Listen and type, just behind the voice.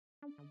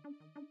Dum,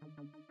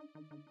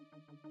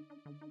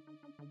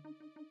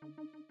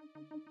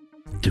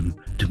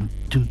 dum,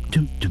 dum, dum,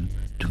 dum,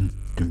 dum,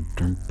 dum,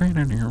 dum,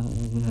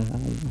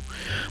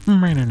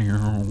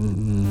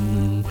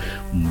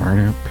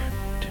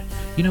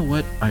 You know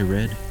what I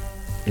read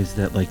is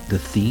that like the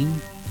theme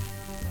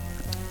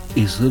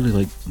is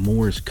literally like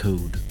Morse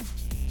code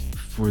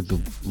for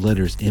the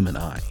letters M and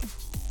I.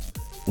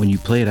 When you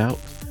play it out,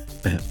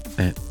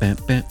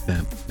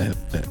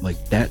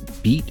 like that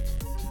beat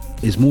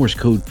is Morse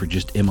code for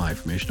just MI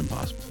for Mission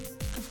Impossible.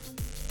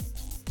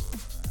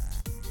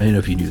 I don't know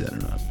if you knew that or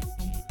not.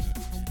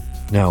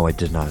 No, I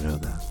did not know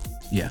that.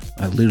 Yeah,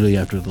 I literally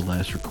after the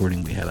last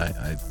recording we had,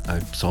 I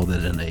saw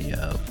that in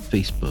a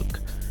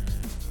Facebook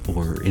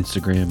or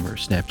Instagram or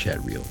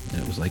Snapchat reel,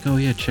 and it was like, oh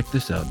yeah, check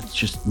this out. It's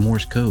just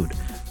Morse code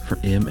for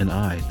M and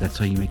I. That's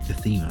how you make the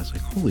theme. I was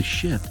like, holy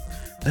shit,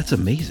 that's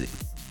amazing.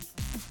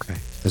 Okay,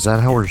 is that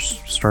how we're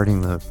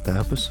starting the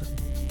episode?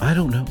 I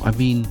don't know. I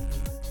mean,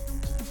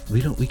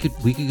 we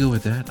could go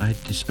with that. I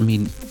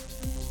mean,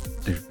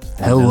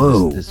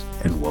 hello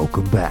and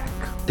welcome back.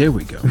 There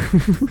we go.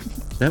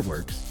 That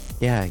works.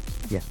 Yeah.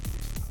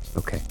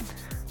 Okay.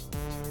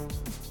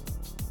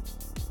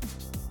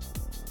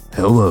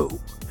 Hello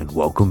and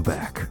welcome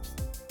back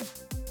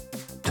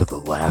to the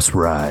last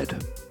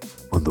ride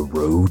on the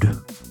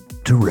road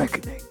to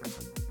reckoning.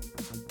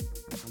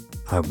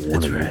 I'm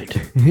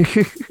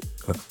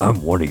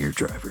one of your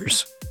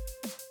drivers.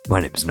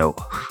 My name is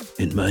Noah.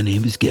 And my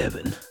name is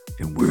Gavin.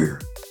 And we're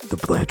the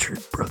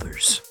Blanchard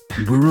brothers.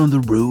 We're on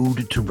the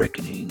road to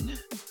reckoning.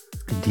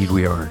 Indeed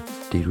we are.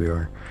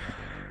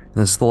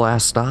 This is the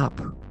last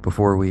stop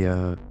before we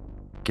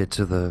get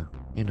to the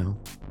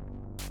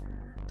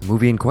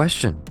movie in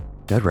question.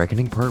 Dead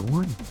Reckoning Part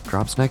 1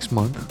 drops next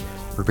month.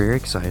 We're very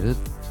excited.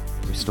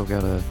 We still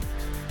gotta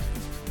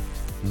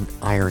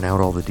iron out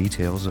all the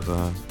details of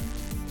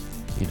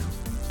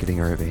getting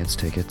our advance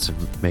tickets and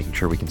making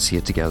sure we can see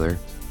it together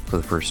for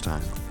the first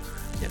time.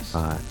 Yes.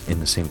 In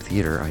the same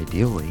theater,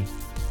 ideally,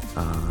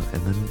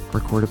 and then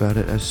record about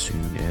it as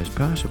soon as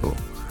possible.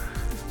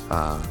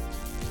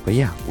 But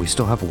yeah, we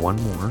still have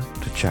one more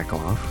to check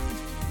off.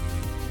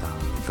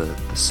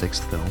 The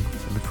sixth film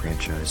in the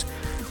franchise.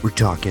 We're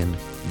talking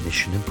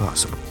Mission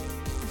Impossible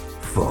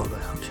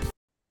Fallout.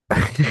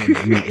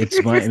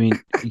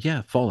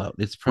 Fallout.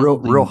 It's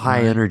probably real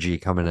high energy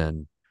coming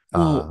in.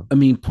 Well,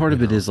 part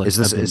of it is like,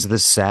 is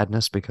this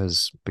sadness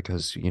because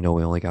we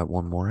only got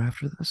one more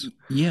after this?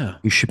 Yeah,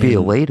 you should be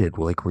elated.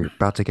 Like, we're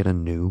about to get a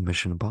new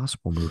Mission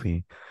Impossible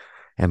movie,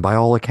 and by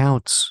all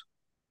accounts,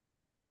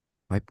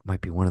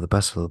 might be one of the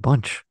best of the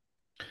bunch.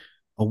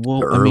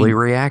 The early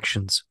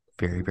reactions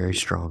very, very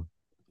strong.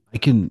 I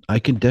can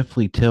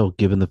definitely tell,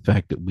 given the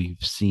fact that we've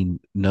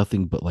seen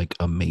nothing but like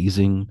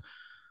amazing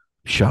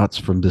shots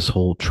from this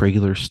whole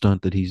trailer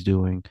stunt that he's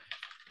doing,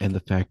 and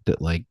the fact that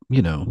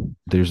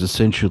there's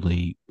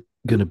essentially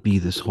going to be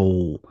this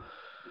whole,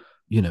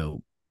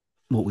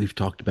 what we've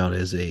talked about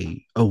as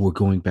we're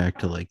going back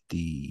to like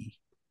the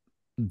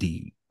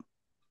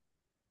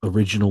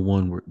original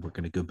one. We're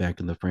going to go back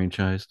in the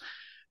franchise,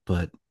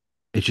 but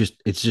it's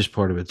just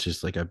part of it. It's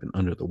just like I've been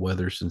under the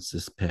weather since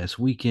this past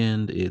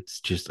weekend. It's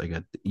just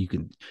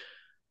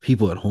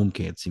people at home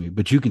can't see me,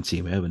 but you can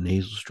see me. I have a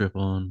nasal strip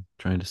on,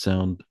 trying to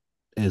sound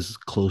as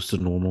close to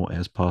normal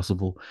as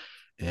possible.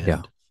 And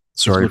yeah,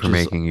 sorry for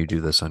making you do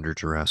this under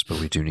duress,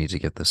 but we do need to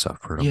get this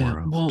up for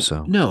tomorrow. Yeah,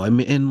 well, no, I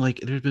mean, and like,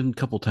 there's been a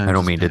couple times. I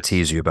don't mean to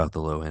tease you about the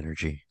low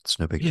energy. It's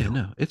no big deal.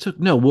 No.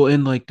 Well,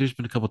 and like, there's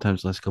been a couple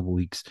times the last couple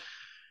weeks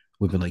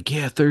we've been like,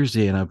 yeah,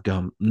 Thursday, and I've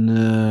gone,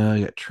 no, I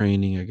got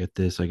training, I got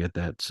this, I got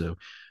that. So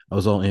I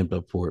was all amped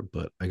up for it,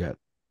 but I got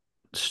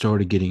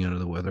started getting under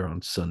the weather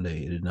on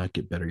Sunday. It did not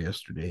get better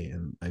yesterday,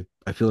 and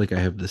I feel like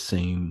I have the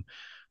same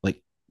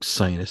like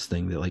sinus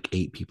thing that like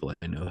 8 people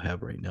I know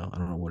have right now. I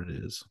don't know what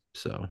it is,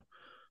 so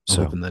I'm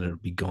hoping that it'll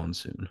be gone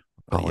soon.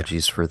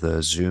 Apologies for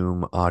the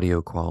Zoom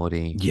audio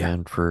quality,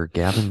 and for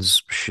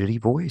Gavin's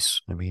shitty voice.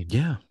 I mean,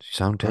 you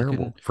sound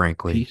terrible,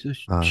 frankly. Piece of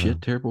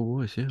shit, terrible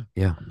voice,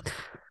 yeah.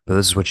 But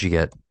this is what you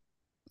get.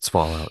 It's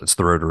Fallout. It's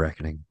the road to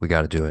reckoning. We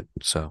got to do it.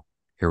 So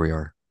here we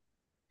are.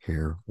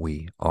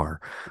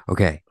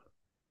 Okay.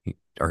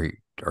 Do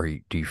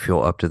you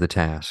feel up to the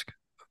task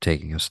of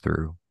taking us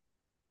through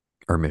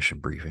our mission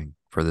briefing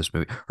for this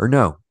movie? Or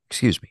no,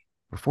 excuse me.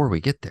 Before we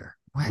get there,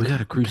 we got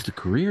to cruise the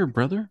career,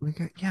 brother.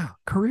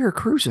 Career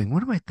cruising.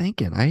 What am I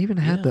thinking? I even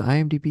had the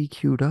IMDb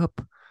queued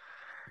up.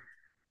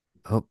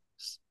 Oh,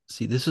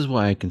 see, this is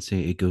why I can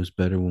say it goes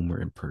better when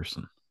we're in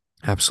person.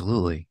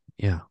 Absolutely.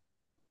 Yeah.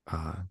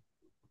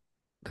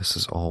 This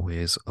is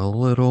always a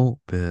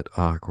little bit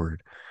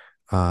awkward.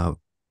 Hold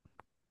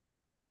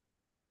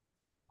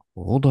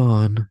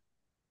on.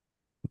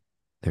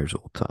 There's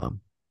old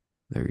Tom.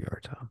 There you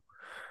are, Tom.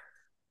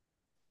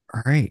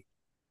 All right.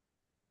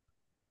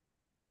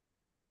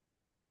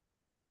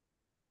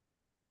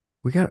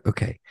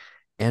 Okay.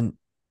 And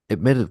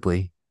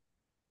admittedly,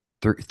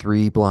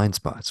 three blind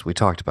spots. We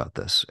talked about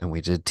this, and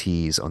we did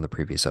tease on the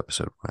previous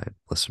episode when I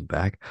listened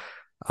back,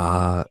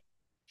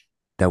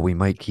 that we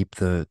might keep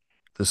the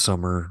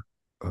summer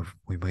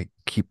we might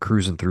keep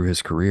cruising through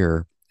his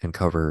career and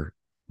cover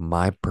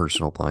my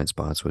personal blind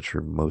spots, which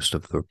are most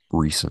of the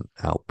recent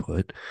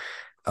output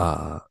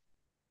uh,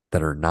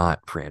 that are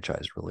not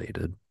franchise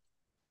related,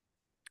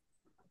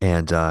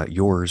 and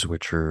yours,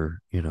 which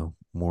are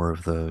more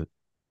of the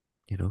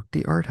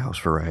the art house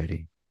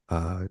variety.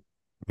 Uh,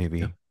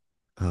 Yeah. maybe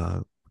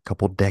a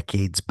couple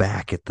decades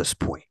back at this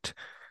point,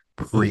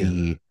 Oh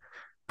yeah.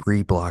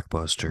 pre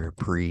blockbuster,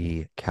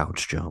 pre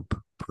couch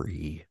jump,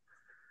 pre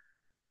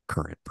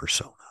current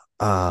persona.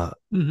 Uh,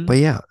 Hmm. but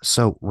yeah,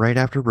 so right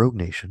after Rogue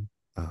Nation,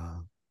 uh,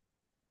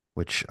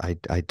 which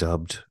I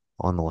dubbed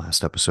on the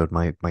last episode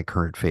my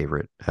current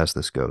favorite as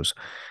this goes,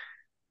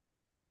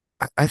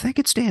 I think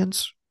it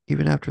stands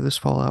even after this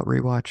Fallout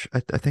rewatch.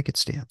 I think it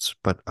stands,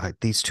 but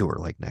these two are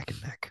like neck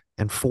and neck,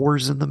 and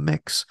four's in the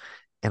mix,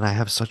 and I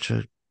have such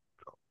a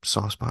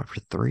soft spot for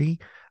three.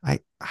 I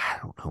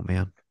don't know,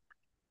 man.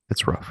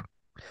 It's rough.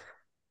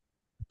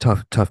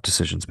 Tough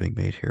decisions being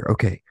made here.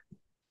 Okay,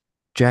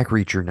 Jack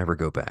Reacher, Never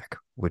Go Back,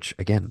 which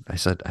again I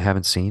said I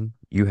haven't seen.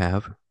 You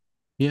have.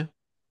 Yeah.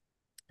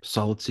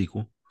 Solid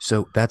sequel.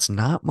 So that's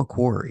not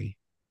McQuarrie,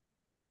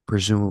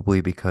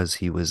 presumably because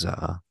he was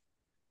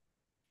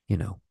you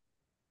know,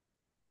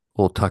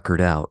 a little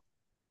tuckered out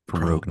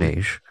from Rogue Probably.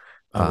 Nation.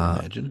 I would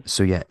imagine.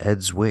 So yeah, Ed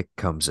Zwick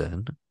comes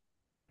in.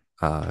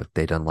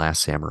 They done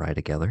Last Samurai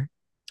together.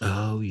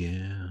 Oh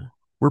yeah.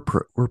 We're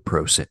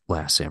pro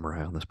Last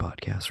Samurai on this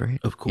podcast, right?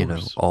 Of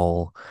course.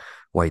 All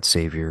white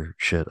savior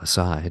shit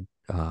aside,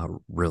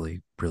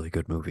 really really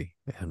good movie,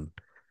 and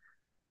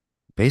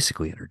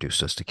basically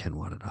introduced us to Ken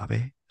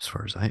Watanabe as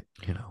far as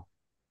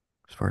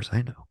as far as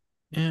I know.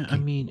 Yeah, I I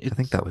think mean I think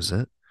it's that was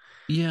it.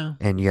 yeah.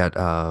 And you got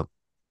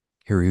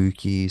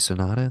Hiroyuki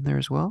Sanada in there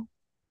as well.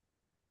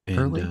 And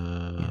Early, you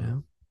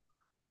know,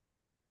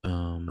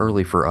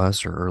 early um for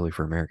us or early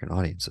for American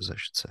audiences, I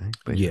should say.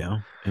 But yeah, yeah.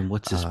 And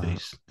what's his uh,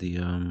 face? The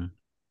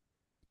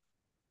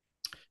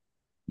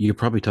you're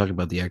probably talking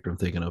about the actor I'm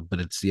thinking of, but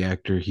it's the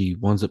actor he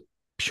winds up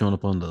showing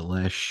up on the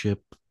last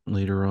ship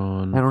later I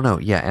on. don't know.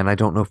 Yeah, and I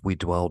don't know if we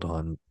dwelled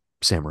on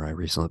Samurai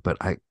recently, but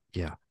I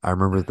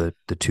remember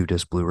the 2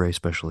 disc Blu-ray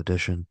special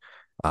edition.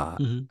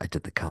 Hmm. I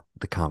did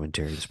the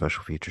commentary, the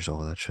special features, all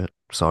that shit.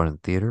 Saw it in the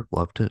theater,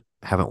 loved it.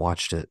 Haven't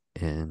watched it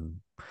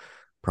in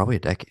probably a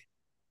decade.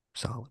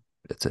 Solid.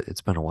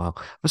 It's been a while.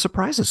 I'm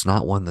surprised it's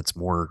not one that's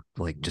more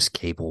like just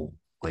cable,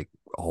 like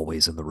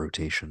always in the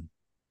rotation.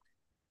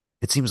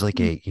 It seems like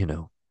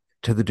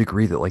to the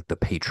degree that like the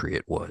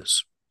Patriot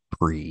was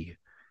pre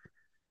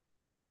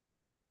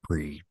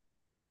pre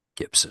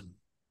Gibson.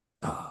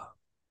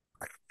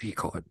 What do you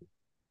call it?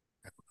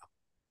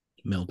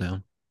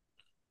 Meltdown.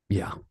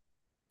 Yeah.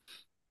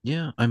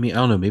 Yeah, I mean, I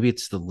don't know. Maybe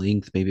it's the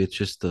length. Maybe it's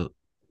just the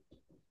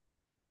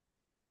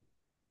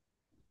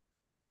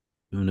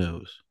who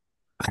knows.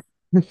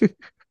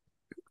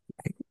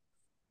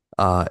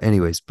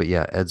 Anyways, but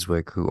yeah, Ed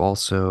Zwick, who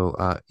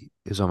also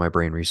is on my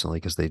brain recently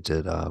because they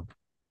did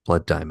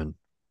Blood Diamond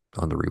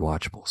on the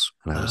rewatchables,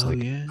 and I was Oh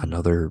like, yeah.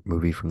 another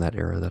movie from that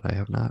era that I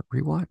have not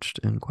rewatched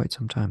in quite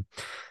some time.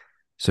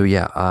 So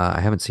yeah,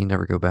 I haven't seen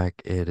Never Go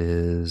Back. It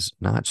is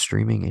not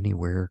streaming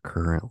anywhere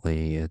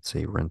currently. It's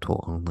a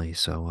rental only.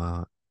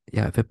 So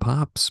yeah, if it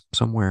pops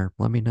somewhere,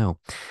 let me know.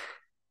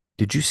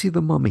 Did you see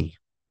The Mummy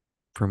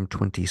from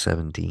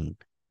 2017?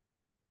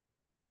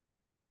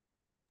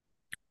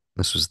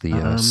 This was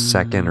the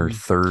second or Um,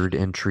 third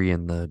entry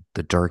in the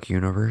Dark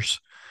Universe.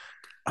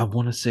 I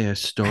want to say I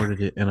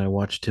started it and I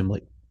watched him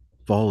like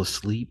fall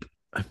asleep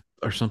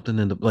or something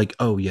in the like.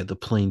 Oh yeah, the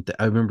plane.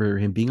 I remember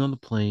him being on the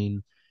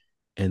plane,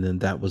 and then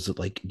that was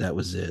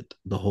it.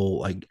 The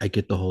whole I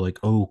get the whole like,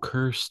 oh,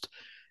 cursed.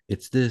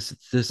 It's this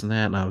and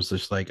that, and I was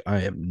just like,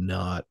 I am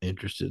not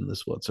interested in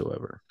this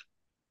whatsoever.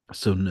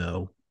 So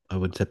no, I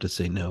would have to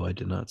say no. I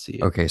did not see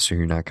it. Okay, so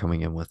you're not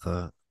coming in with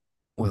a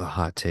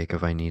hot take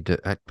if I need to,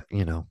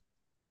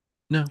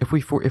 No.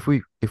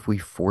 if we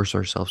force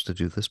ourselves to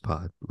do this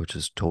pod, which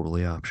is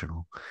totally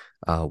optional,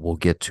 we'll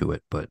get to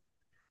it. But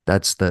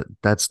that's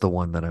the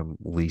one that I'm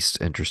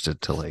least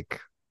interested to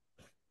like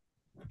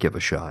give a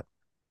shot.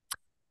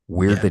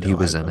 Weird Yeah, that he no,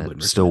 was I in it.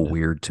 wouldn't Still recommend it.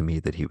 weird to me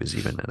that he was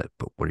even in it.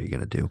 But what are you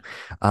gonna do?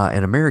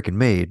 An American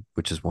Made,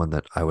 which is one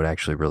that I would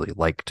actually really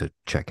like to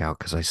check out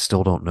because I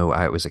still don't know.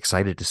 I was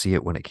excited to see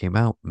it when it came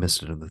out,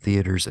 missed it in the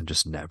theaters, and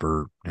just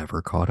never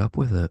caught up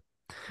with it.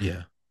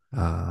 Yeah.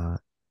 Uh,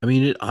 I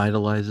mean, it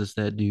idolizes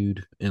that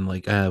dude, and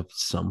like I have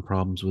some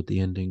problems with the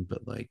ending,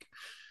 but like,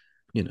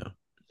 you know,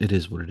 it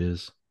is what it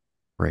is.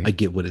 I right.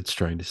 get what it's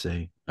trying to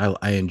say.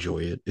 I enjoy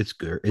it. It's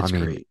good. I It's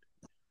mean, great.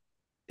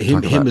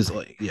 Him talk him about is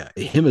like yeah,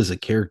 him as a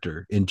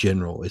character in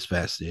general is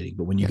fascinating.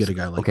 But when you yes. get a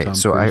guy like Okay, Tom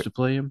so Cruise to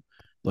play him,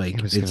 I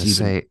like was gonna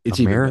say it's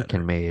even American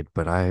better. made,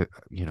 but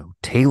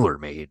tailor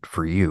made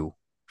for you.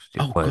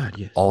 Oh But God,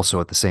 yes. also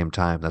at the same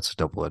time, that's a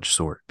double-edged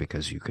sword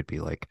because you could be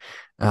like,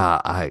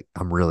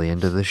 I'm really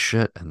into this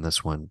shit, and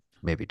this one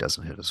maybe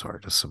doesn't hit as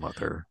hard as some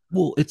other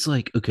Well, it's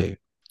like okay,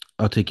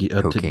 I'll take you.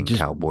 I'll take Cocaine just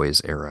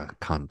Cowboys era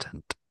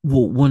content.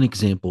 well. One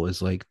example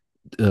is like,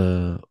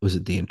 was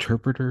it the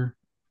interpreter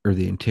or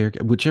the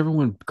interrogator, whichever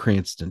one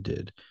Cranston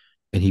did.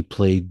 and he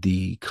played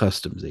the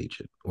customs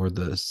agent or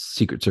the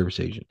Secret Service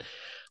agent.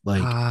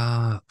 Like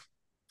Uh,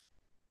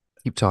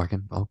 keep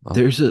talking.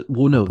 there's a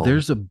well, I'll no, pull it.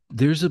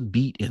 there's a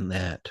beat in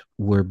that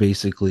where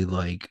basically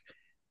like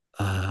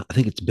I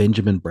think it's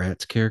Benjamin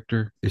Bratt's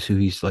character is who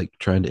he's like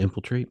trying to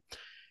infiltrate.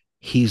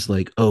 He's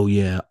like, "Oh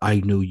yeah,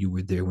 I know you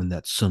were there when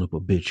that son of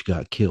a bitch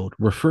got killed,"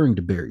 referring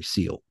to Barry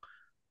Seal.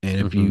 And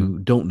if Mm-hmm. you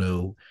don't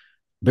know,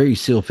 Barry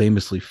Seal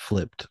famously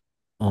flipped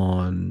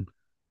on,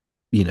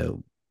 you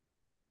know,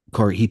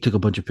 car. He took a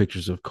bunch of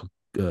pictures of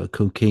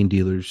cocaine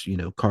dealers,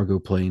 cargo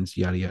planes,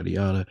 yada yada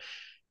yada,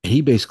 and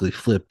he basically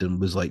flipped and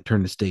was like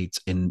turned the states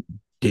and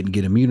didn't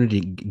get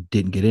immunity,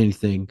 didn't get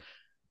anything,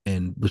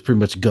 and was pretty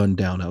much gunned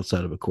down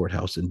outside of a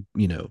courthouse and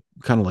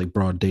kind of like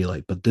broad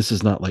daylight. But this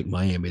is not like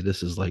Miami.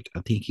 This is like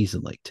I think he's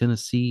in like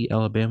Tennessee,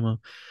 Alabama,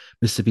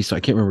 Mississippi. So I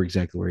can't remember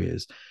exactly where he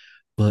is,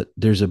 but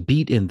there's a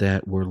beat in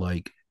that where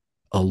like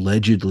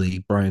allegedly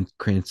Bryan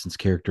Cranston's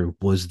character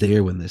was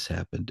there when this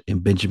happened,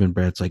 and Benjamin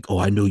Bratt's like, "Oh,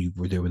 I know you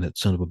were there when that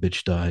son of a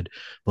bitch died."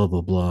 Blah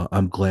blah blah.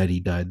 I'm glad he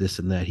died. This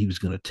and that. He was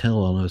gonna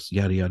tell on us.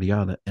 Yada yada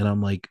yada. And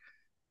I'm like,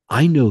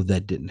 I know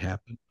that didn't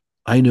happen.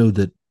 I know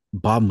that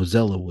Bob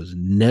Mazzella was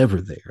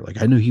never there.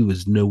 Like I know he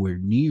was nowhere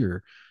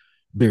near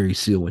Barry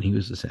Seal when he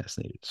was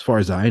assassinated, as far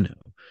as I know.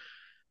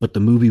 But the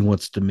movie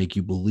wants to make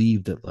you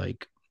believe that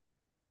like,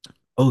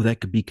 oh,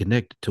 that could be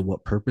connected to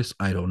what purpose?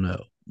 I don't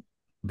know.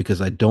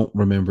 Because I don't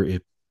remember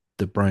if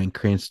the Bryan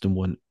Cranston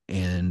one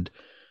and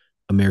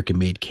American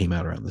Made came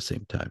out around the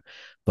same time.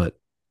 But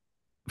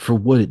for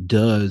what it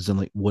does and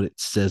like what it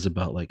says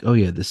about like, oh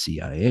yeah, the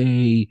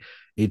CIA,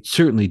 it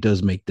certainly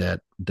does make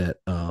that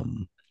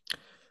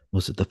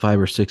was it the 5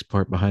 or 6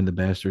 part Behind the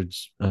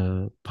Bastards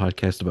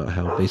podcast about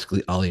how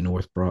basically Ollie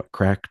North brought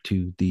crack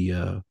to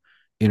the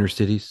inner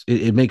cities.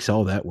 It makes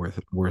all that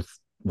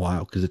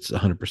worthwhile because it's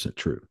 100%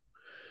 true,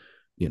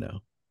 you know,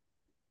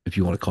 if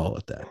you want to call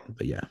it that.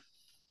 But yeah,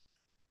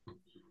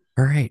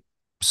 All right.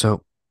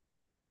 So,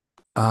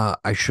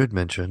 I should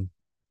mention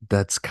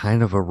that's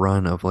kind of a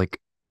run of like,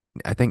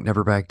 I think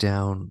Never Back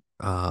Down,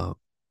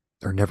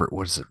 or never,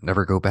 was it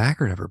Never Go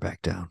Back or Never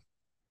Back Down?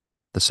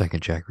 The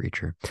second Jack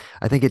Reacher.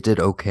 I think it did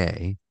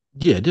okay,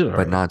 yeah, it did all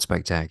but right. not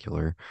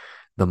spectacular.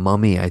 The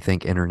Mummy, I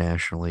think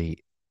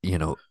internationally, you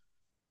know,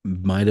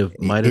 Might have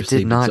it did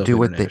saved not itself do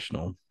what they,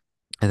 international.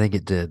 I think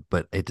it did,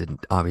 but it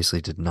didn't,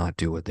 obviously did not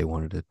do what they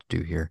wanted it to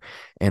do here.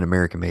 And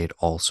American Made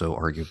also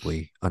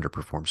arguably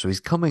underperformed. So he's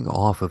coming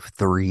off of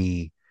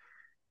three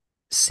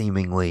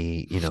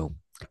seemingly,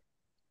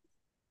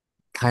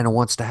 kind of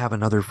wants to have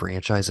another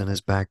franchise in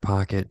his back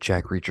pocket.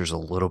 Jack Reacher's a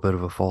little bit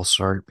of a false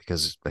start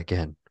because,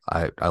 again,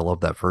 I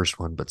love that first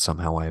one, but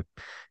somehow I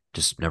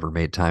just never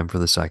made time for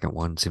the second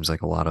one. Seems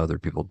like a lot of other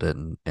people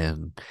didn't.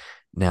 And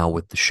now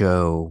with the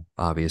show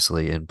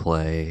obviously in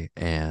play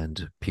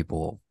and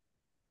people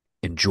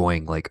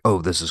enjoying like,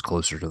 oh, this is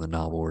closer to the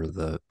novel or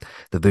the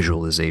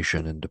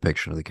visualization and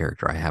depiction of the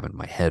character I have in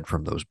my head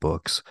from those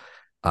books.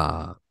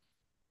 Uh,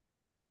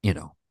 you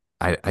know,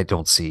 I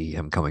don't see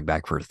him coming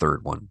back for a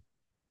third one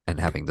and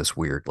having this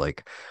weird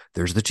like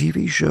there's the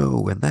TV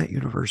show in that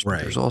universe, but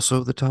there's Right.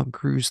 also the Tom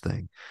Cruise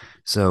thing.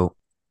 So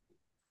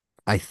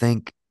I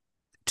think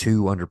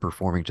two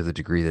underperforming to the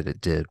degree that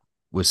it did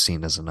was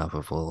seen as enough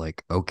of a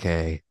like,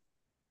 okay,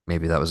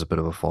 maybe that was a bit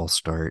of a false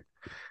start.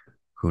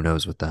 Who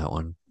knows with that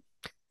one?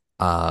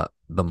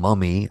 The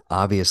Mummy,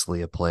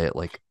 obviously a play at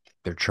like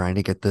they're trying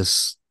to get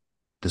this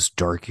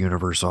dark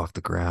universe off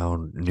the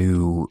ground,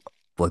 new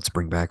let's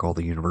bring back all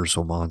the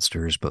universal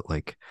monsters, but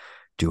like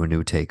do a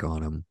new take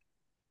on them.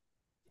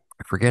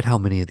 I forget how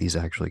many of these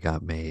actually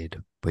got made,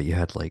 but you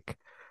had like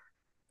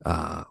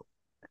uh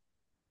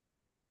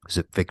was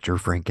it Victor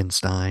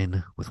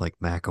Frankenstein with like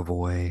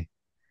McAvoy?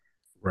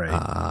 Right.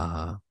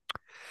 Uh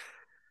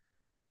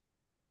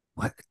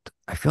what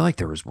I feel like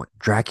there was one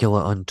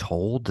Dracula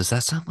Untold. Does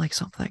that sound like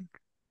something?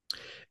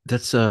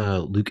 That's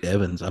Luke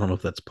Evans. I don't know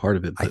if that's part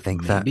of it, I but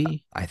think that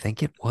maybe I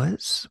think it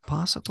was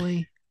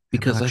possibly.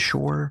 I'm because not I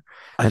sure.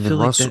 I And then feel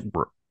like that.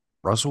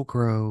 Russell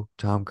Crowe,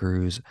 Tom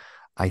Cruise.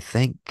 I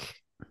think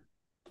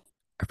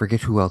I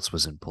forget who else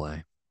was in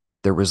play.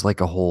 There was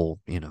like a whole,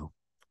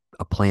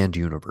 a planned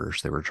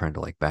universe. They were trying to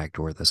like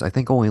backdoor this. I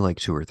think only like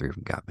two or three of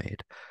them got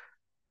made.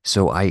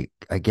 So I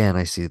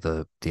see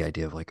the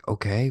idea of like,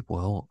 okay,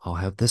 well, I'll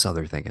have this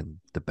other thing in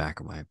the back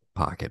of my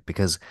pocket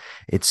because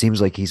it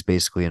seems like he's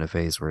basically in a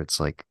phase where it's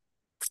like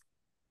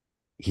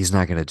he's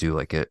not gonna do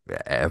like it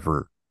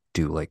ever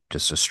do like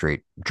just a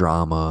straight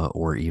drama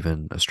or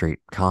even a straight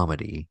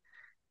comedy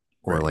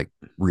or Right. like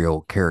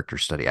real character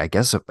study. I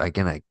guess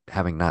again,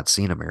 having not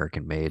seen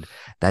American Made,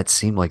 that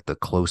seemed like the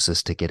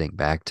closest to getting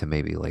back to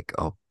maybe like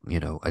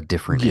a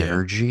different Yeah.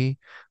 energy.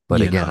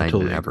 But Yeah. No, again, I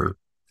totally agree.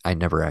 I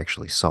never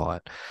actually saw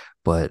it.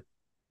 But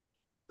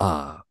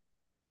uh,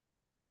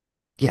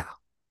 yeah,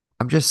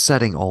 I'm just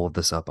setting all of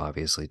this up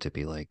obviously to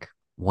be like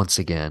once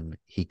again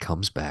he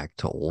comes back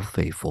to Old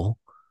Faithful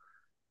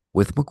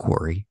with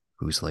McQuarrie,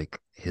 who's like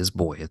his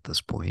boy at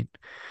this point,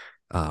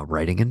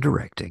 writing and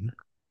directing.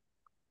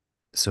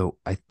 So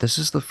this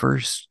is the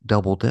first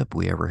double dip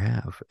we ever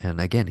have. And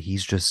again,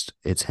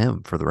 it's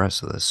him for the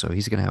rest of this. So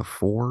he's gonna have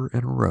four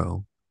in a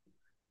row.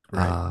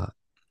 Right. Uh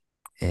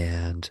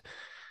and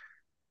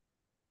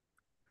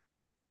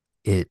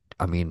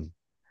I mean,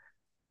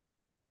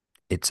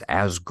 it's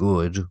as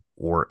good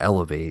or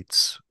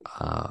elevates,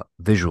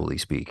 visually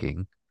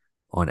speaking,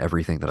 on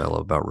everything that I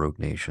love about Rogue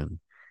Nation.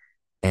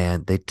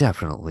 And they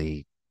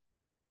definitely,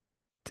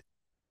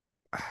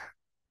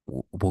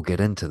 we'll get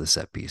into the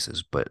set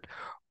pieces, but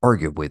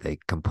arguably they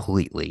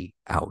completely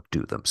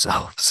outdo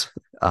themselves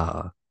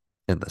uh,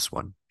 in this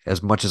one.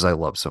 As much as I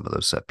love some of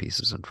those set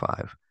pieces in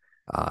five,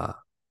 uh,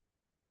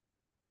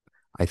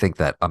 I think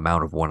that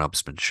amount of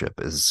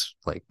one-upsmanship is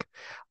like,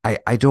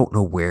 I don't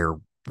know where,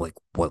 like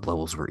what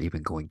levels we're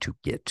even going to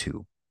get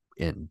to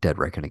in Dead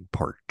Reckoning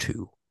Part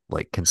Two.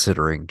 Like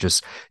considering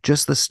just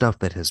the stuff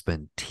that has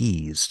been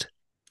teased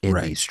in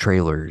Right. these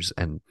trailers,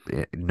 and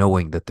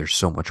knowing that there's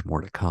so much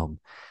more to come.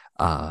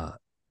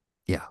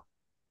 Yeah.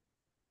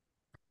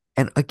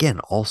 And again,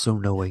 also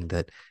knowing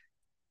that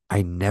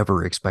I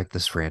never expect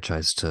this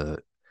franchise to,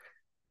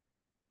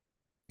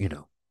 you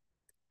know,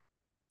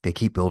 they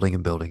keep building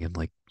and building, and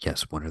like,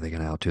 yes, when are they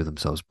going to outdo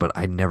themselves? But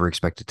I never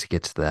expected to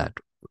get to that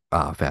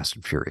Fast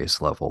and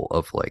Furious level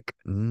of like,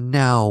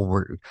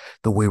 now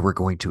the way we're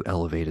going to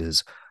elevate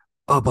is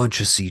a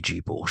bunch of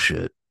CG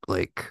bullshit,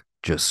 like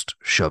just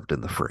shoved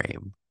in the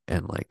frame.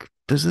 And like,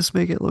 does this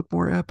make it look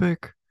more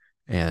epic?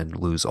 And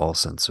lose all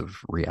sense of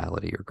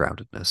reality or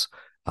groundedness.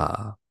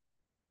 Uh,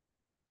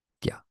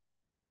 yeah,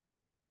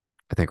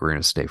 I think we're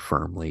going to stay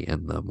firmly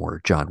in the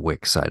more John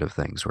Wick side of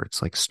things, where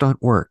it's like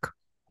stunt work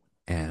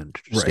and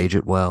Right. stage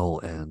it well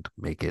and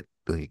make it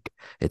like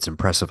it's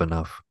impressive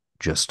enough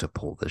just to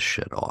pull this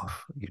shit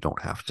off. You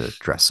don't have to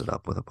dress it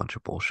up with a bunch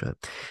of bullshit.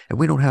 And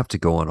we don't have to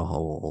go on a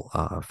whole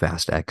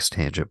Fast X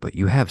tangent, but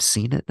you have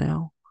seen it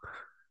now?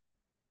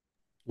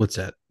 What's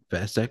that?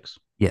 Fast X?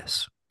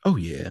 Yes. Oh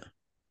yeah.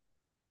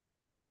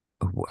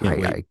 Oh,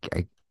 Can't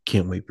wait.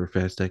 Can't wait for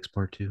Fast X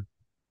Part Two.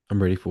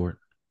 I'm ready for it.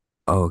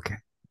 oh, okay.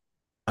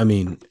 I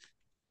mean,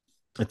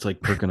 it's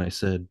like Perk and I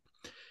said.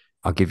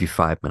 I'll give you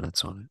 5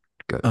 minutes on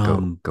it.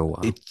 Um, Go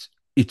wild.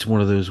 it's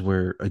one of those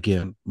where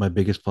again, my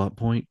biggest plot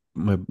point,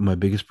 my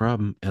biggest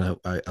problem, and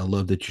I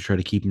love that you try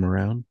to keep him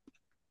around.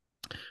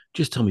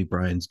 Just tell me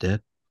Brian's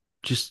dead.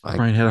 Just I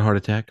Brian had a heart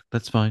attack.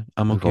 That's fine.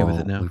 I'm okay with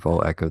it now. we've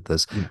all echoed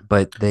this, Yeah.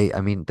 but I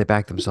mean, they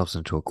back themselves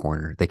into a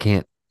corner. They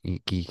can't. You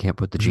can't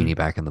put the genie Mhm.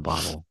 back in the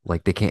bottle.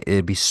 Like they can't.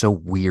 It'd be so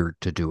weird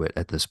to do it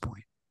at this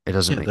point. It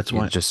doesn't Yeah, make that's it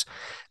why. just.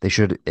 They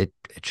should. It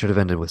should have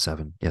ended with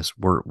seven. Yes,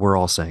 we're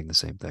all saying the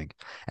same thing,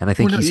 and I Well,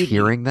 think no, he's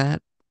hearing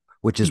that,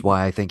 which is he-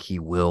 why I think he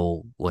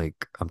will.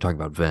 Like I'm talking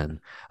about Ven.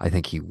 I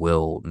think he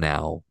will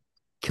now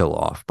kill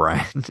off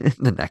Brian in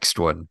the next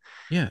one,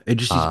 yeah, it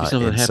just needs to be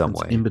something that in some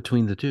happens in way,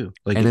 between the two.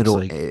 Like and it's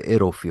like,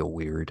 it'll feel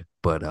weird,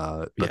 but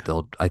yeah,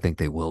 they'll I think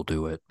they will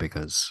do it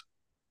because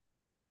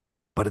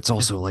but it's yeah,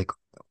 also like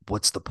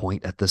what's the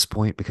point at this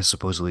point, because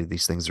supposedly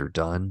these things are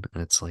done,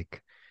 and it's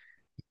like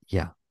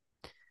yeah,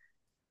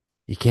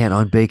 you can't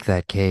unbake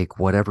that cake,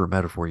 whatever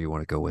metaphor you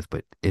want to go with,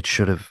 but it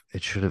should have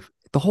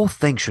the whole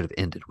thing should have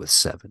ended with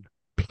seven,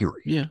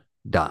 period, yeah.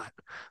 dot.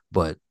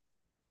 But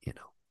you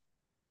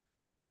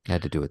know,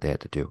 had to do what they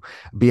had to do.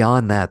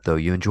 Beyond that though,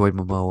 you enjoyed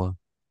Momoa.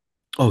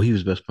 Oh, he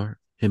was the best part.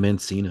 Him and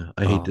Cena.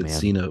 I hate Oh that man,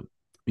 Cena,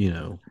 you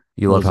know,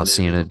 you love how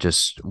wasn't in Cena it.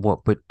 just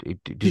what? But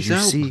did Peace you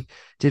out. see?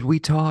 Did we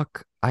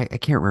talk? I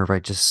can't remember if I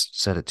just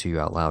said it to you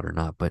out loud or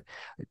not. But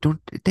don't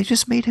they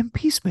just made him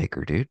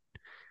Peacemaker, dude?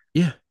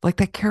 Yeah, Like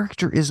that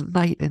character is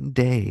night and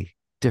day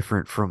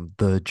different from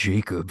the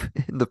Jacob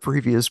in the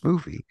previous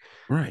movie.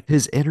 right.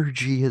 His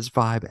energy, his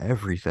vibe,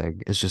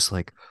 everything is just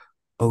like,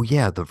 oh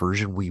yeah, the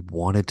version we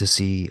wanted to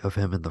see of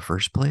him in the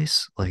first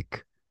place.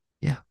 Like,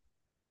 yeah,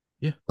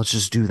 Yeah. let's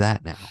just do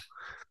that now.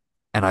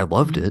 And I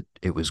loved Mhm. it.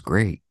 It was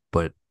great,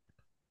 but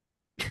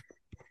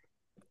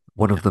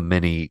one of Yeah. the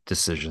many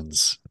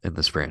decisions in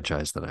this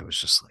franchise that I was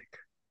just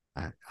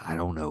like, I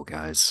don't know,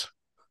 guys.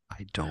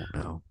 I don't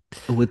know.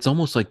 Oh, it's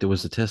almost like there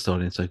was a test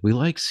audience. Like, we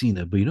like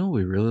Cena, but you know what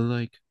we really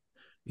like?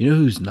 You know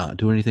who's not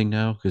doing anything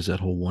now because that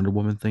whole Wonder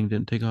Woman thing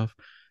didn't take off?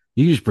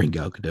 You can just bring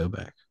Gal Gadot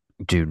back.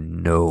 Dude,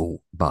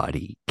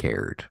 nobody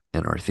cared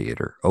in our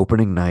theater.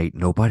 Opening night,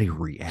 nobody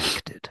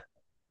reacted.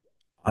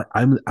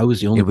 I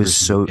was the only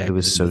person who It was reacted in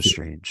the so theater.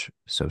 strange.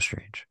 So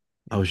strange.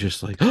 I was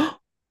just like, oh,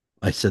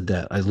 I said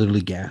that. I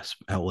literally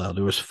gasped out loud.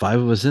 There was five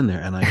of us in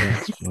there, and I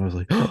gasped. I was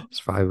like, oh, It's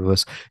five of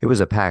us. It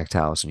was a packed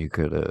house, and you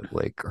could have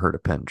like heard a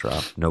pin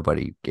drop.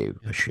 Nobody gave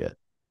yeah. a shit.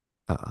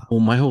 Uh, Well,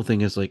 my whole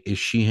thing is like, is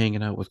she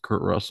hanging out with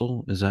Kurt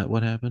Russell? Is that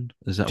what happened?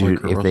 Is that why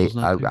dude, Kurt Russell's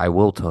not there? I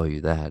will tell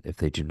you that if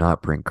they do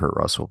not bring Kurt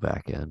Russell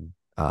back in,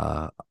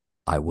 I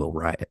will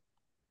riot.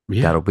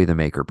 Yeah. That'll be the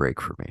make or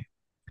break for me.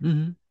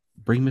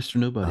 Bring Mr.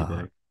 Nobody Uh,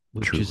 back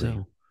with truly,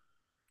 Giselle.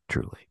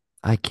 truly.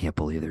 I can't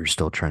believe they're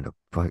still trying to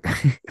fuck.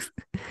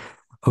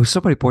 Oh,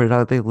 somebody pointed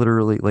out they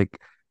literally like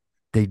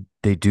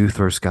they do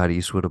throw Scott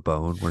Eastwood a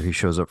bone where he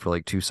shows up for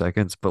like 2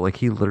 seconds, but like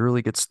he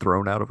literally gets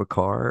thrown out of a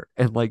car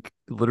and like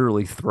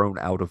literally thrown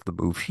out of the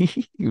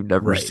movie. You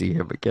never Right. see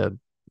him again.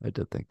 I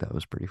did think that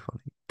was pretty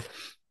funny.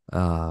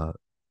 Uh,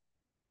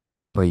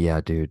 but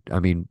yeah, dude. I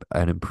mean,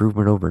 an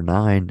improvement over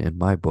 9 in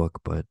my book,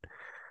 but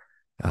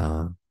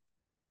uh,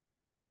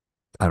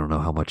 I don't know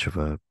how much of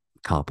a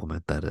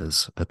compliment that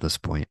is at this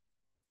point.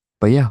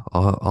 But yeah,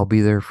 I'll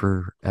be there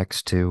for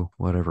X2,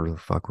 whatever the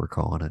fuck we're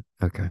calling it.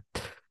 Okay.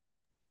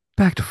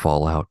 Back to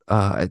Fallout.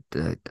 I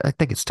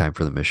think it's time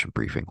for the mission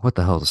briefing. What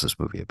the hell is this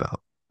movie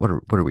about? What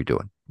are we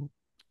doing?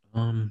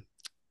 Um,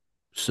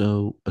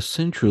 so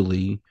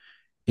essentially,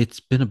 it's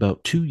been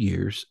about 2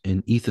 years,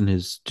 and Ethan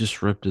has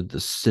disrupted the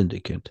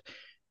syndicate.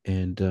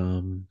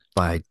 And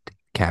By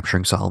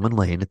capturing Solomon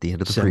Lane at the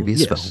end of the so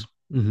previous yes,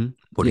 film,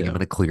 putting him yeah,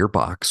 in a clear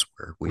box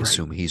where we right,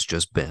 assume he's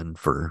just been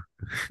for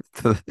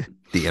the,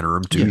 the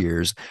interim two yeah,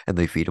 years, and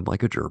they feed him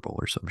like a gerbil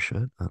or some shit.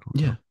 I don't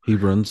yeah. know. He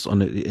runs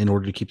on it in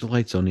order to keep the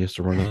lights on. He has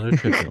to run on a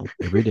treadmill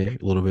every day,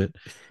 a little bit.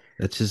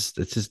 That's his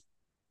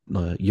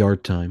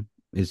yard time.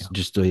 It's Yeah.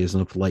 just so he has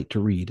enough light to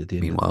read at the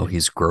end of the Meanwhile, day.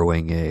 he's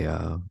growing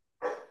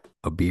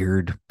a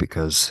beard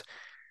because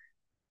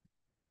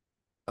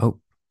oh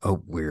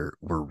we're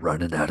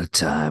running out of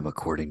time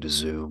according to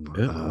Zoom.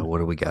 Oh, What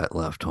do we got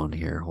left on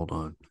here? Hold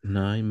on.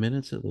 9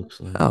 minutes it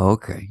looks like. Oh,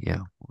 okay. Yeah.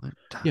 What?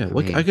 Yeah, I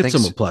like I mean, get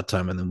some plot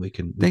time, and then we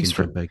thanks can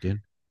for, jump back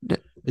in. At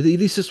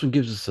least this one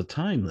gives us a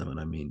time limit.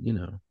 I mean,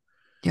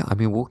 yeah, I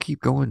mean, we'll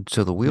keep going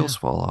till the yeah. wheels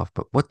fall off.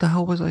 But what the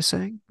hell was I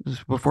saying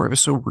before I was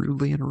so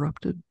rudely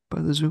interrupted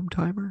by the Zoom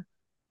timer?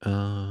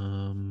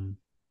 Um,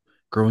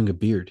 growing a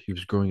beard. He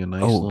was growing a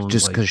nice Oh, long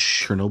just like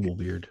Chernobyl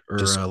beard or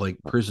just like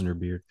prisoner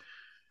beard.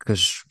 because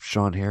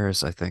Sean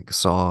Harris, I think,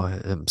 saw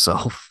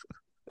himself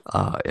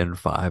in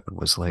 5 and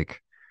was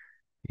like,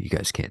 "You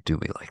guys can't do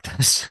me like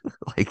this."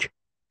 Like,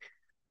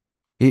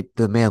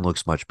 the man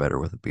looks much better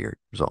with a beard.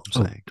 Is all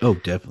I'm Oh, saying. oh,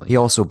 definitely. He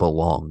also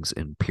belongs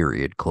in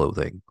period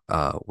clothing,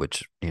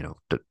 which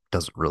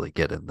doesn't really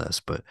get in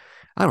this, but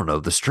I don't know.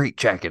 The straight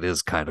jacket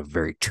is kind of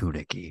very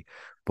tunicky,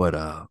 but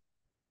I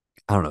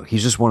don't know.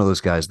 He's just one of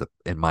those guys that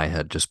in my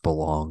head just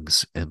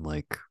belongs in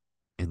like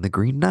in the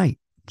Green Knight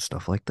and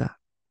stuff like that.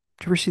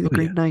 Did you ever see the Oh yeah,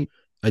 Green Knight?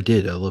 I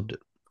did. I loved it.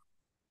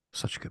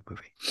 Such a good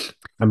movie.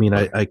 I mean,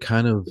 Okay. I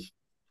kind of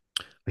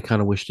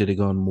wished it had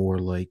gone more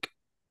like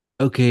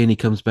okay, and he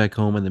comes back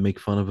home and they make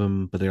fun of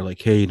him, but they're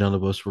like, hey, none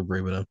of us were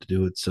brave enough to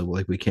do it, so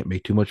like we can't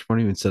make too much fun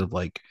of you. Instead of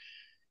like,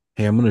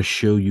 hey, I'm gonna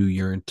show you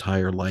your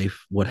entire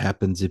life. What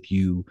happens if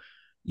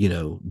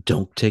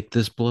don't take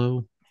this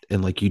blow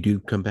and like you do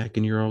come back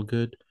and you're all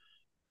good,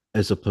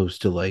 as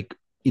opposed to like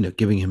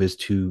giving him his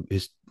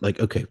like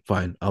okay,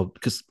 fine, I'll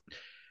because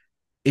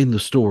in the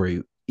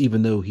story,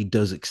 even though he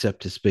does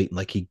accept his fate and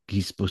like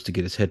he's supposed to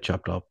get his head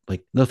chopped off,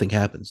 like nothing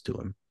happens to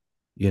him.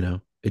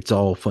 It's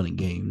all fun and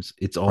games.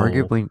 It's all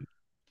Arguably,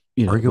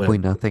 arguably whatever.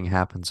 nothing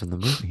happens in the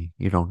movie.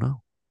 You don't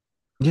know.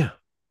 Yeah.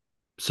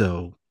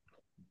 So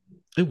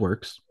it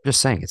works. Just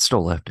saying, it's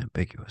still left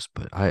ambiguous.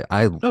 But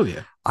Oh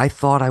yeah. I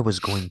thought I was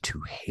going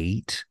to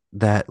hate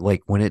that,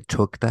 like when it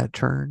took that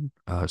turn.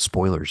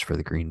 Spoilers for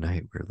the Green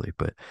Knight, weirdly,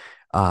 but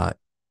uh,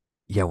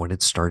 yeah, when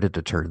it started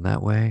to turn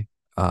that way,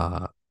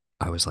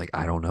 I was like,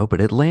 I don't know, but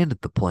it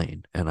landed the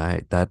plane, and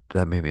that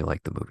made me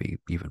like the movie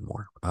even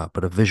more.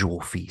 But a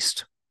visual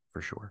feast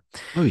for sure.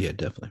 Oh yeah,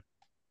 definitely.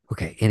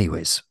 Okay,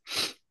 anyways,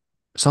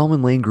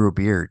 Solomon Lane grew a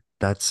beard.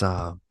 That's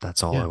all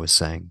I Yeah. was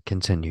saying.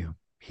 Continue.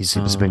 He's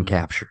been Um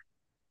captured.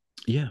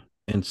 yeah.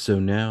 And so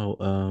now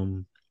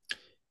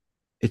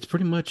it's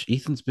pretty much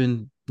Ethan's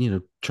been,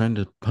 trying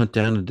to hunt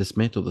down and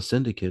dismantle the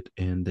syndicate,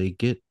 and they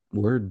get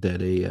word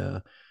that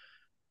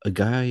a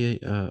guy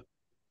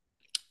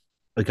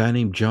a guy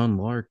named John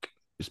Lark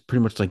is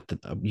pretty much like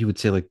you would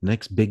say like the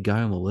next big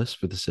guy on the list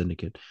for the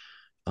syndicate.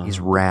 He's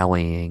Um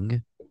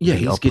rallying yeah, the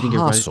he's getting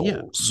everybody, yeah,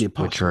 apostles, the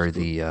which apostles, are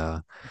the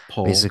the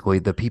Paul, basically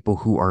the people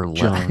who are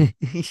John,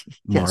 yes,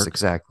 Mark,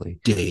 exactly.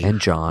 And Dave.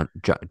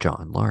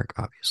 John Lark,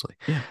 obviously.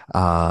 Yeah,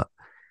 Uh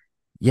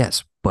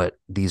yes, but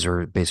these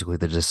are basically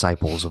the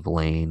disciples of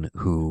Lane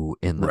who,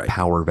 in the right,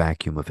 power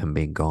vacuum of him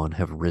being gone,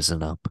 have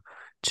risen up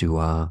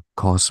to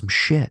cause some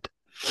shit.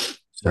 right.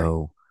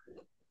 So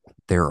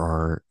there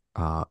are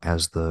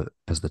as the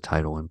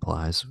title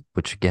implies,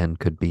 which again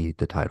could be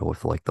the title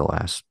of like the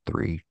last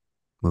 3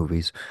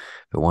 movies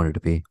if it wanted to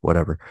be,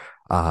 whatever.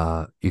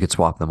 You could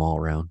swap them all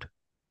around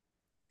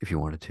if you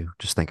wanted to.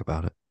 Just think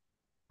about it.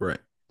 Right.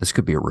 This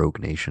could be a rogue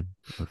nation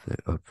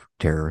of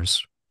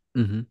terrorists,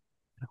 Mm-hmm.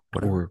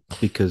 whatever. Or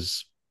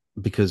because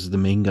the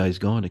main guy's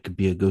gone, it could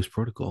be a ghost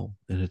protocol,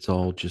 and it's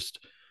all just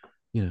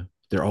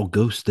they're all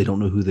ghosts. They don't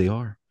know who they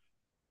are.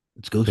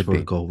 It's ghost Could be.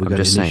 protocol. We I'm got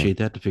to just saying. initiate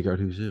that to figure out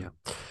who's who.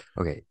 Yeah.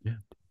 Okay. Yeah.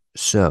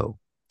 So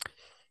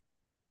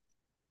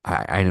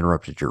I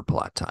interrupted your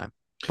plot time,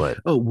 but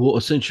Oh well,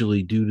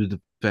 essentially due to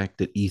the fact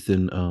that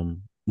Ethan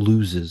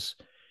loses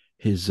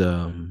his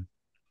uh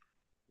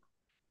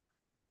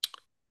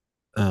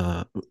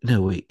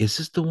no wait, is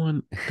this the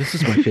one? This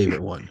is my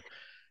favorite one.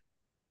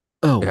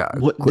 Oh, Yeah,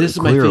 what this is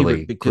my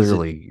favorite because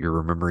clearly, you're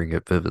remembering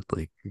it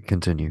vividly.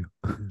 Continue.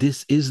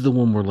 this is the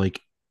one where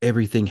like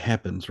everything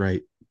happens,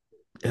 right?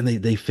 And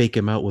they fake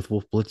him out with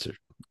Wolf Blitzer,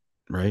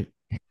 right?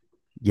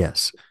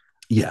 Yes.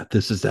 Yeah,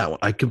 this is that one.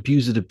 I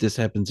confuse it if this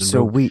happens in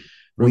So Rogue we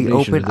Nation or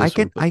open. this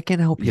one, but I can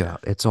help you yeah,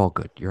 out. It's all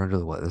good. You're under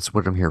the weather. That's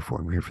what I'm here for.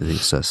 I'm here for the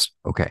assist.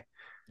 Okay.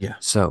 yeah,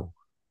 So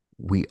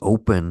we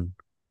open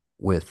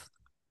with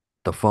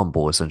the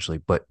fumble essentially,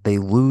 but they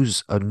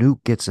lose. A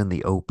nuke gets in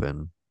the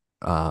open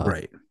uh,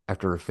 right,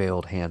 after a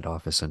failed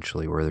handoff,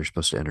 essentially, where they're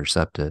supposed to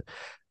intercept it.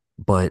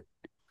 But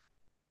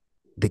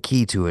the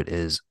key to it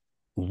is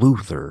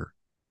Luther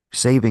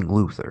saving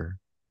Luther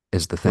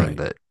is the thing right,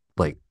 that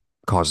like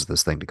causes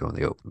this thing to go in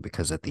the open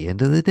because at the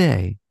end of the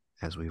day,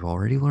 as we've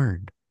already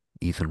learned,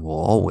 Ethan will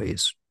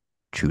always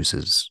choose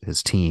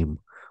his team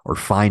or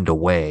find a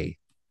way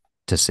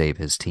to save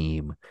his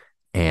team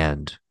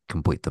and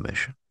complete the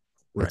mission.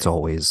 It's right.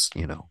 always,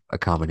 a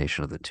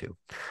combination of the two.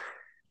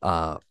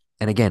 Uh,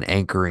 and again,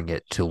 anchoring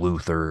it to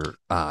Luther,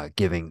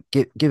 giving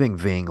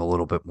Ving a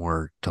little bit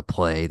more to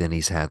play than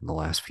he's had in the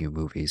last few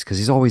movies because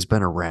he's always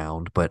been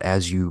around. But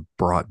as you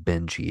brought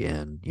Benji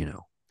in,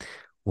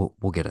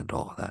 we'll get into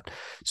all of that.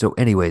 So,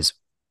 anyways,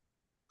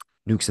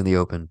 nukes in the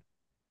open.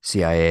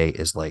 CIA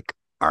is like,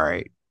 all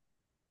right,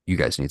 you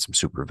guys need some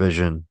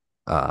supervision.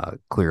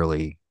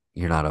 Clearly,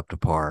 you're not up to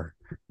par.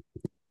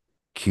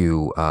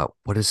 Q,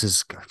 what is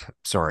his?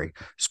 Sorry,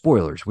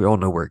 spoilers. We all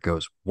know where it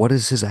goes. What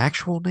is his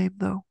actual name,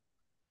 though?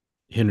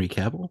 Henry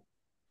Cavill.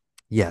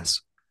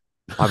 Yes,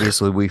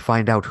 obviously we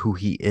find out who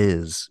he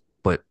is,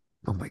 but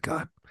oh my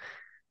god,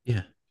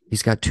 Yeah,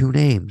 he's got two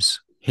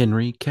names.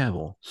 Henry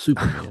Cavill,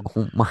 Superman,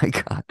 Oh my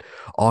god. The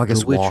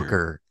August Witcher,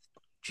 Walker.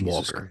 Jesus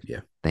Walker. Christ. Yeah,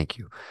 Thank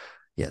you.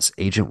 Yes,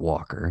 Agent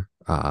Walker.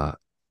 And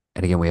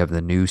again we have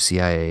the new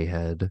CIA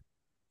head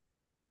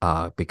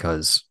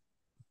because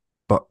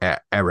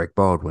Eric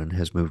Baldwin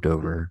has moved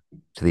over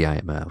to the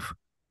IMF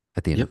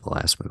at the end of yep, the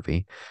last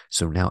movie.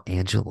 So now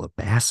Angela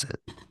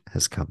Bassett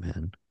has come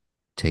in,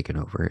 taken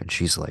over, and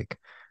she's like,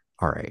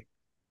 all right,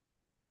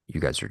 you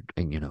guys are,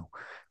 and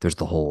there's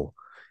the whole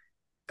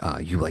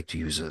you like to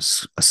use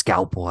a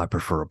scalpel. I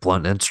prefer a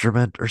blunt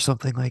instrument or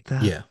something like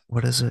that. yeah,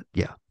 What is it?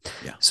 Yeah.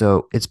 yeah,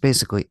 So it's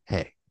basically,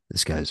 hey,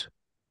 this guy's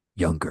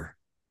younger,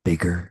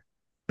 bigger,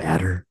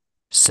 badder,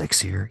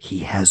 sexier. He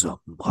has a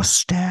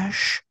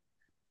mustache.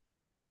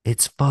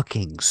 It's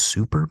fucking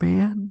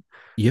Superman.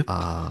 yep,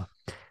 Uh,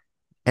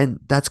 and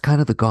that's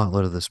kind of the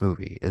gauntlet of this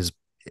movie is,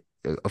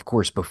 of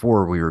course,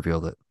 before we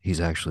reveal that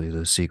he's actually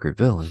the secret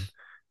villain,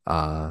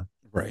 uh,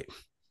 right.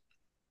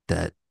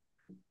 that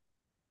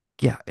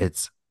yeah,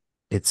 it's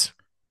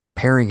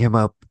pairing him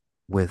up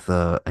with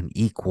an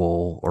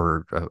equal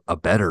or a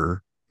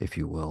better, if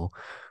you will,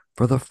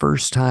 for the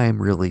first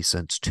time really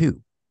since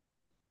two,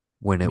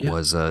 when it Yeah,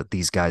 was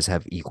these guys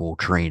have equal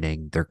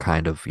training. They're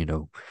kind of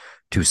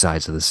two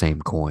sides of the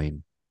same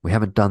coin. We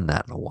haven't done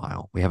that in a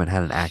while. We haven't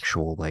had an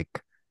actual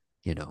like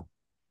you know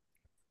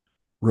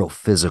real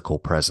physical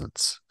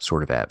presence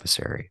sort of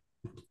adversary.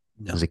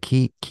 It was no,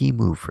 a key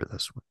move for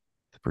this one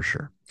for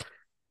sure.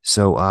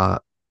 So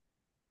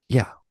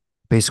yeah,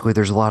 basically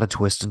there's a lot of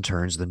twists and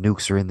turns. The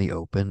nukes are in the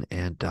open,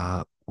 and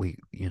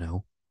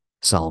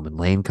Solomon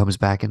Lane comes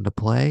back into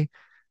play.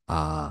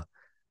 Uh,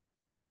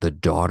 the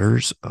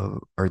daughters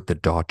of, or the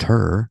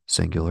daughter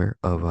singular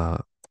of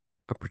a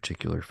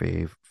particular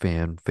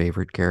fan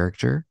favorite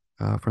character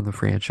from the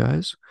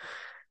franchise,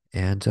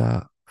 and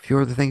a few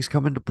other things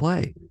come into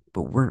play.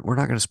 But we're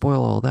not going to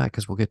spoil all that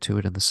because we'll get to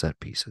it in the set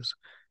pieces.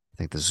 I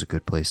think this is a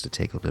good place to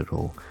take a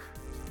little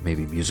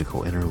maybe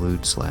musical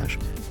interlude slash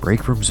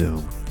break from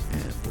Zoom,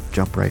 and we'll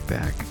jump right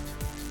back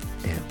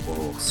and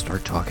we'll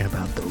start talking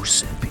about those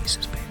set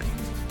pieces, baby.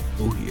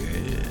 oh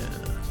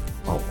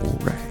yeah, All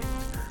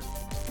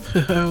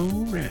right.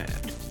 all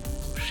right.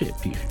 Shit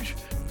pieces.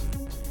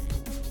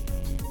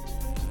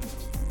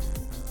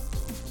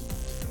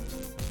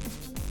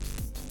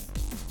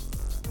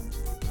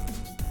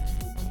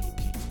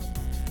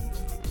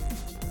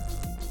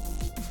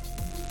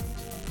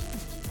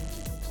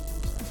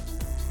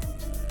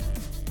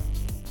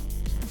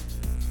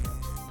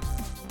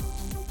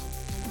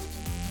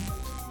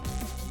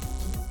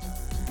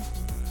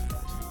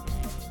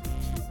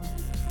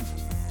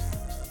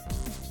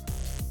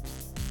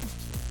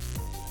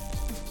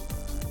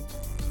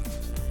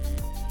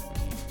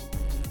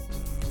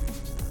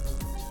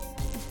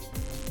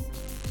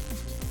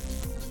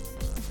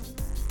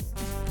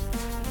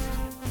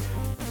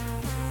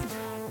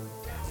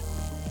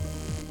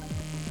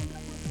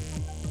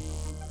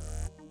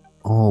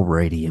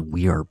 Alrighty, and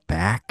we are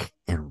back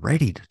and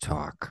ready to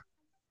talk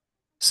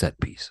set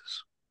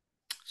pieces.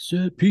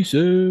 Set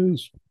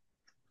pieces.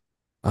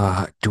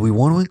 Do we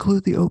want to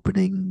include the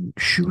opening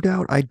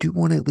shootout? I do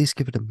want to at least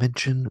give it a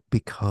mention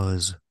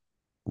because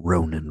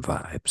Ronin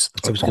vibes.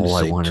 That's I was gonna all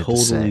I say wanted to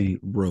say. totally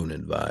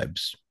Ronin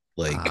vibes.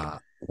 Like,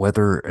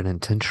 Whether an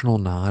intentional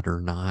nod or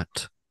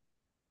not,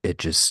 it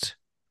just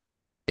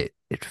it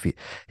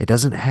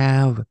doesn't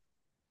have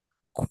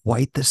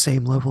quite the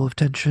same level of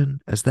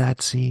tension as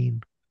that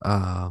scene.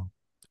 Uh,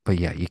 but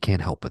yeah, you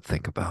can't help but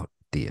think about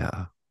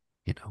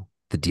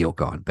the deal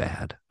gone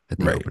bad at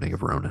the Right. opening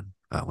of Ronin,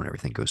 when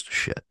everything goes to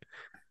shit.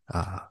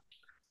 Uh,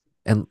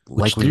 and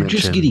like Which we they're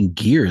just mentioned getting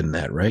gear in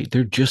that, right?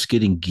 They're just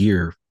getting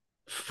gear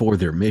for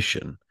their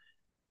mission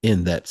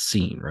in that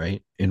scene,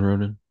 right? In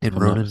Ronin, in if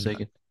I'm not Ronin,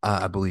 mistaken.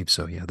 I believe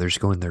so. Yeah, they're just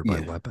going there by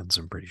Yeah. weapons.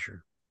 I'm pretty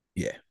sure.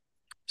 Yeah.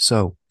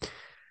 So,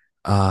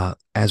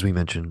 as we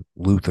mentioned,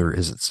 Luther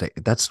is at stake.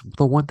 That's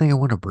the one thing I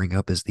want to bring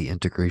up is the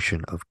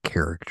integration of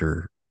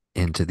character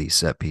into these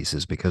set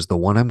pieces because the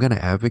one I'm going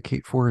to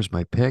advocate for as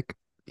my pick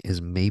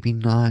is maybe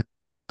not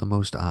the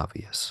most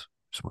obvious.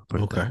 Just want to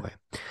put it that Okay. way.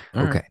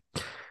 All right. Okay,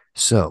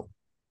 so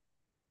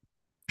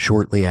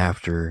shortly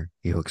after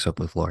he hooks up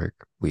with Lark,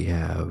 we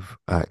have,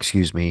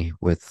 excuse me,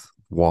 with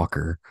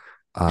Walker,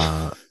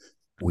 uh,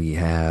 we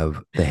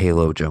have the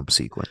Halo jump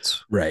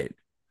sequence, Right.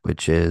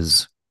 which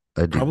is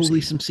a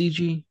Probably doozy. some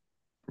CG,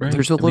 right?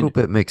 There's a I little mean,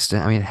 bit mixed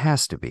in. I mean, it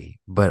has to be,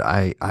 but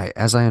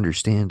as I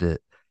understand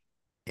it,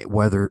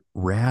 whether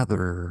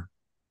rather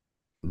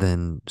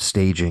than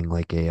staging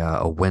like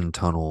a wind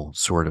tunnel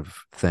sort of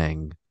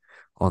thing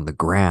on the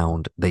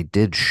ground, they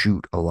did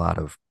shoot a lot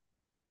of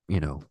you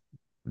know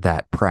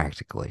that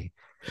practically.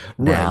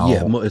 right.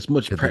 Yeah. Now As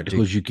much they're practical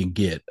do as you can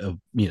get of.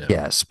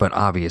 yes, but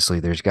obviously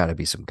there's got to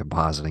be some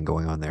compositing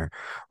going on there.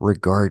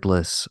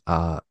 Regardless,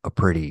 a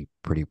pretty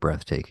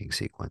breathtaking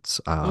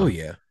sequence. Oh,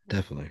 yeah.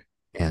 Definitely.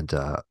 And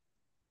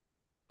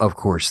of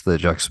course the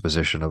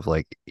juxtaposition of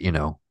like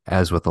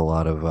as with a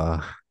lot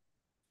of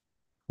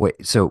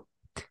wait, so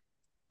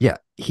yeah,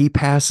 he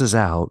passes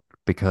out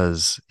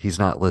because he's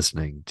not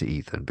listening to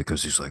Ethan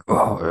because he's like,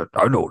 oh,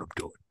 I know what I'm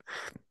doing.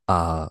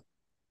 Uh,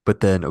 but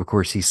then of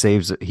course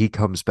he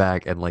comes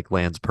back and like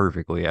lands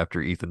perfectly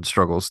after Ethan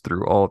struggles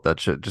through all of that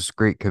shit. Just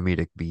great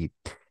comedic beat.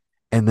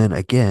 And then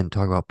again,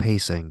 talk about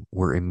pacing,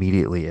 we're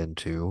immediately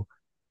into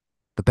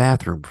the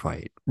bathroom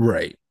fight,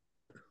 Right.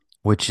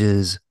 which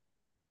is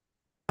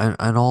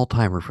an all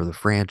timer for the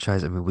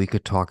franchise. I mean, we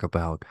could talk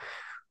about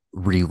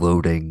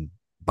reloading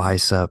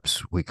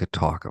biceps. We could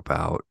talk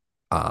about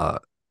uh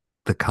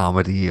the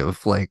comedy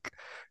of like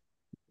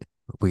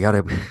we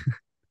gotta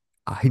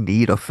I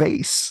need a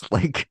face.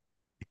 Like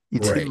you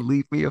Right. didn't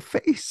leave me a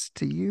face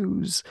to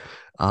use.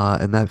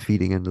 And that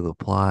feeding into the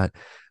plot.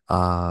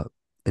 Uh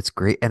it's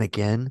great. And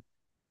again,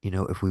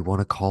 if we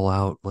want to call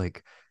out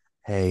like,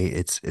 hey,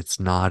 it's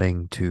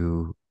nodding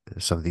to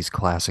some of these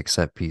classic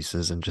set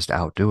pieces and just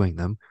outdoing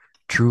them.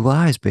 True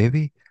Lies,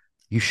 baby.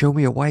 You show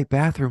me a white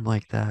bathroom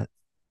like that.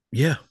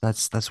 Yeah.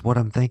 That's what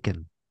I'm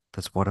thinking.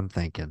 That's what I'm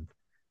thinking.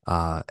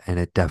 And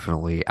it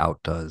definitely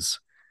outdoes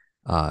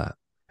uh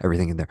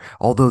everything in there.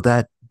 Although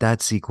that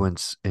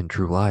sequence in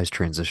True Lies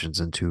transitions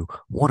into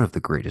one of the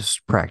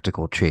greatest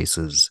practical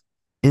chases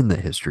in the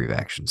history of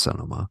action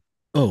cinema.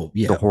 Oh, The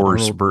yeah.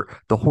 horse Arnold. ver-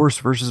 the horse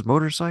versus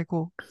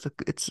motorcycle.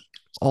 It's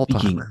all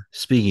Speaking timer.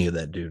 speaking of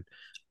that, dude,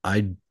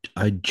 I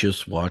I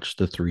just watched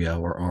the 3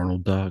 hour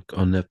Arnold doc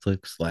on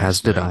Netflix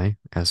As last did night, I.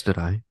 As did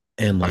I.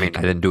 and I mean,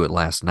 I like didn't do it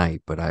last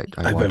night, but I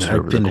I mean, watched it I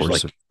over the finished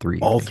course of like three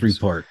all three evenings.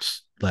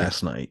 parts Yeah.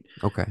 last night,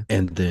 Okay.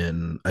 and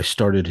then I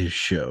started his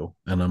show,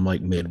 and I'm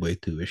like midway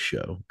through his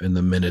show. And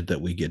the minute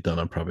that we get done,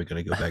 I'm probably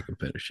gonna go back and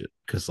finish it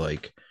because,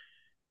 like,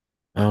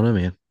 I don't know,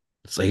 man.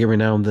 It's like every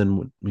now and then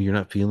when you're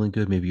not feeling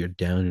good, maybe you're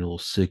down, you're a little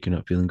sick, you're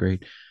not feeling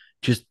great.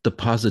 Just the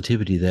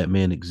positivity that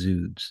man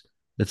exudes.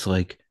 It's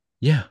like,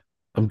 yeah,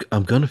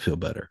 I'm gonna feel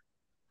better.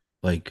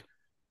 Like,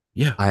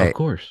 yeah, of I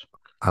course.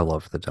 I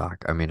love the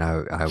doc. I mean,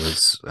 I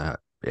was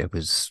it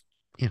was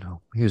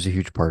he was a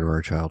huge part of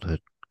our childhood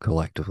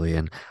collectively,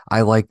 and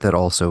I like that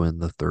also in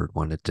the third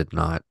one it did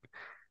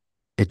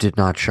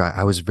not shy.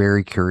 I was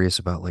very curious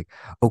about like,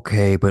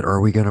 okay, but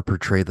are we gonna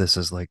portray this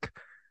as like,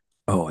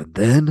 oh, and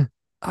then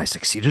I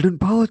succeeded in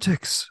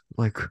politics,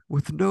 like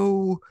with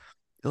no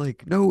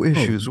Oh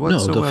issues no,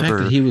 the fact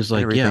that whatsoever he was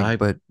and like, yeah, everything,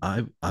 but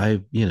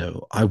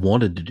I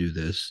wanted to do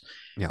this,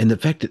 yeah. and the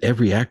fact that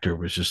every actor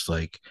was just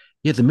like,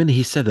 yeah. The minute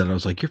he said that, I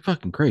was like, you're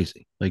fucking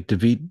crazy. Like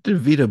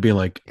DeVito being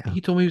like, Yeah.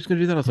 he told me he was going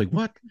to do that. I was like,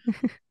 what?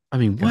 I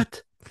mean, Yeah.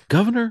 what?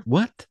 Governor?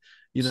 What?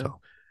 You know? So,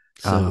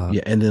 So uh,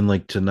 yeah, and then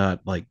like to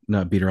not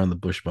beat around the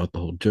bush about the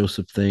whole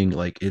Joseph thing.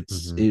 Like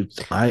mhm. it's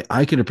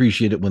I can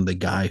appreciate it when the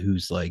guy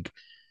who's like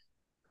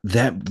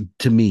that,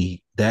 to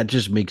me, that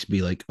just makes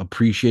me like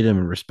appreciate him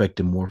and respect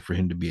him more for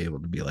him to be able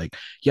to be like,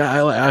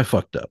 yeah, I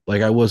fucked up.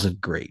 Like I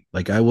wasn't great.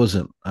 Like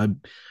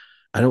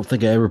I don't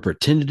think I ever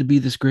pretended to be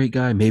this great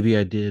guy. Maybe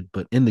I did,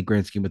 but in the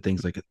grand scheme of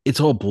things, like it's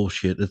all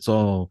bullshit. It's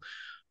all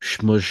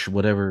schmush,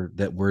 whatever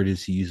that word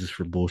is he uses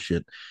for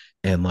bullshit.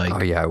 And Oh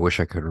like yeah, I wish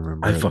I could I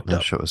remember it. fucked That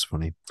up, show was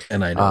funny.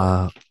 and I know it.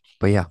 Uh,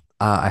 but yeah,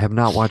 I have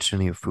not watched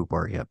any of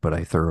Fubar yet, but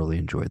I thoroughly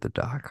enjoyed the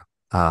doc.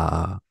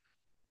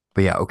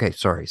 But yeah, okay,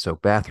 sorry. So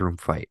bathroom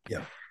fight.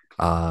 Yeah.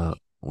 Uh,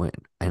 when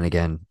and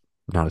again,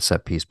 not a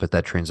set piece, but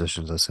that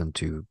transitions us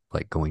into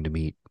like going to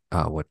meet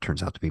what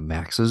turns out to be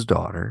Max's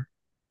daughter,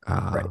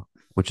 Right.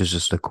 which is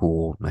just a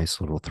cool, nice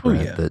little Oh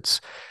thread yeah.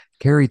 that's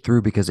carried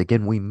through because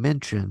again, we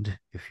mentioned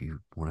if you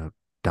want to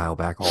dial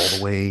back all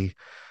the way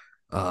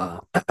uh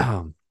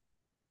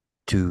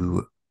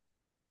to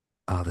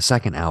the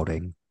second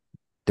outing,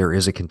 there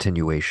is a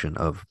continuation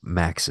of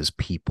Max's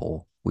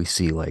people. We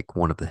see like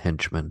one of the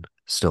henchmen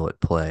still at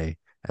play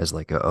as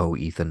like oh,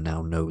 Ethan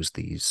now knows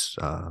these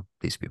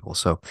people.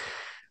 So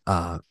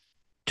uh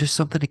just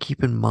something to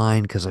keep in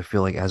mind because I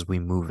feel like as we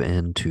move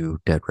into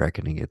Dead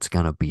Reckoning, it's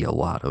gonna be a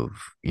lot of,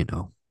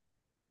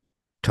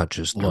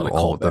 touches A lot through of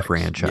all of the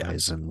callbacks. Yeah.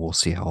 franchise, and we'll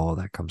see how all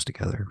that comes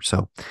together.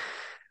 So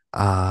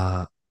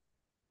uh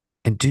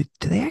and do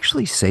they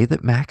actually say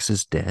that Max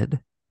is dead?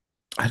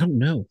 I don't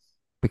know.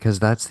 Because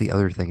that's the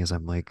other thing is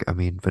I'm like, I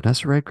mean,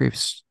 Vanessa Redgrave,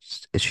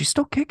 is she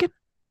still kicking?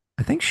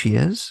 I think she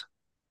is.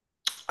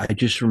 I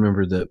just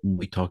remember that when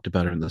we talked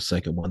about it in the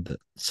second one, that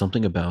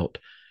something about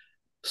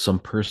some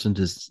person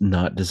is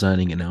not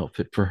designing an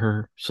outfit for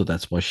her. So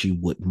that's why she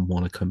wouldn't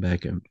want to come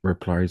back and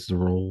reprise the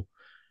role.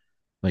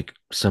 Like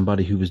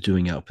somebody who was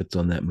doing outfits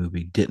on that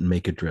movie didn't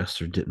make a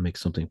dress or didn't make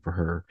something for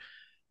her.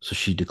 So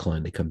she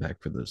declined to come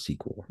back for the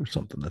sequel or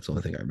something. That's the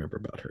only thing I remember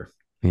about her.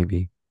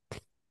 Maybe,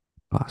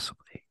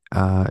 possibly.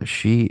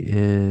 She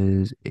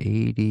is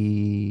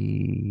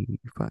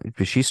 85,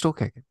 but she's still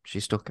kicking.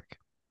 She's still kicking.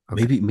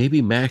 Okay.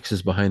 Maybe Max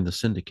is behind the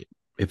syndicate.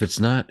 If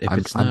I'm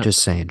it's I'm not,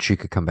 just saying she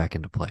could come back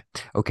into play.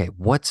 Okay, yeah,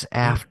 what's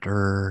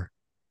after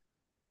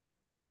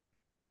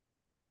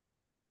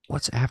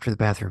the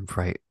bathroom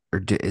fight?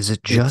 Or is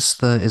it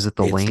just it's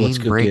the it's Lane let's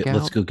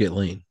breakout? go get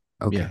Lane.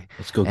 Yeah, Okay.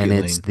 let's go And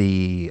get it's Lane.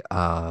 the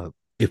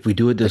If we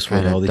do it this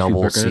way, kind all of these people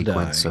double are gonna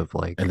sequence die, of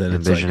like and then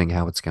it's like envisioning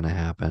how it's going to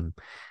happen.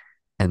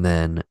 And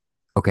then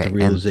the okay, and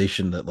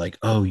realization that like,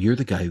 oh, you're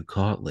the guy who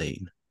caught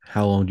Lane.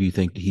 How long do you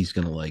think he's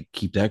gonna like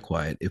keep that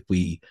quiet if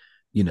we,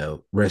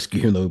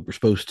 rescue him though we're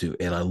supposed to?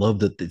 And I love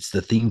that it's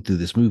the theme through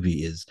this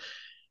movie is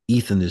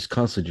Ethan is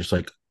constantly just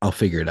like, I'll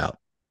figure it out.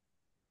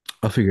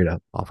 I'll figure it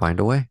out. I'll find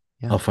a way.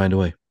 Yeah. I'll find a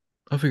way.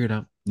 I'll figure it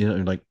out.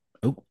 You're like,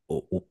 oh,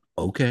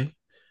 okay,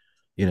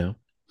 you know.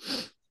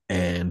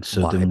 And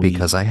so Why? then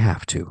Because I we,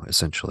 have to,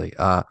 essentially.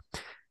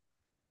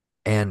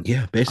 And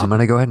yeah, I'm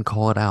gonna basically, go ahead and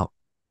call it out.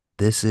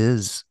 This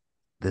is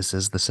this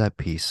is the set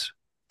piece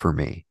for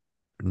me.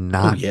 oh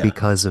Not yeah,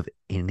 because of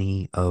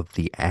any of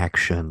the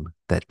action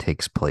that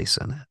takes place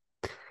in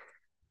it,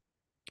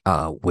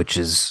 which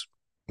is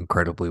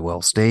incredibly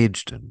well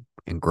staged and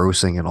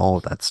engrossing and all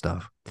of that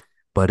stuff.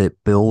 But it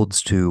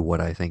builds to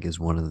what I think is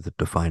one of the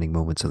defining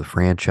moments of the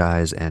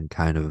franchise and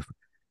kind of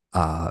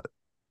uh,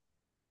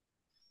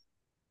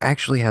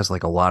 actually has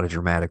like a lot of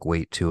dramatic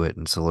weight to it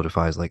and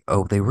solidifies like,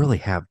 oh, they really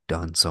have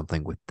done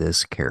something with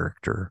this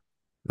character,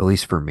 at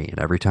least for me. And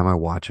every time I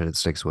watch it, it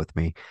sticks with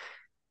me.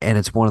 And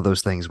it's one of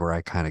those things where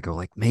I kind of go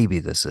like, maybe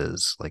this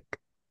is like,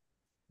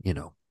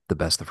 the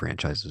best the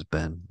franchise has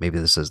been. Maybe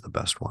this is the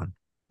best one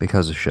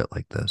because of shit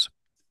like this.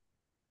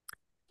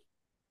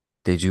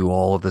 They do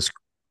all of this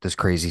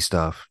crazy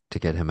stuff to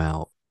get him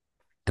out.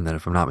 And then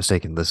if I'm not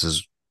mistaken, this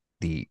is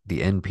the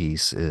end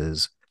piece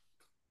is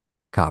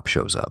cop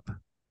shows up,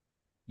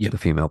 yep. the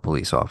female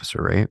police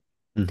officer, right?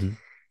 Hmm.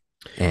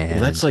 Well,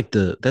 And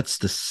that's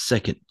the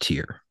second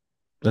tier.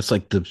 That's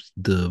like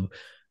the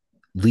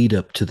lead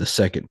up to the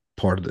second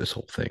part of this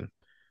whole thing.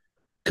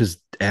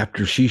 Because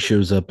after she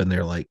shows up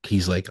and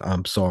he's like,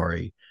 I'm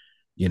sorry,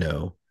 you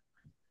know,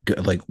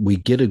 like we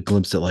get a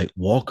glimpse that like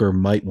Walker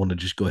might want to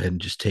just go ahead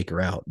and just take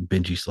her out. And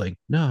Benji's like,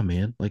 nah,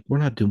 man, like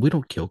we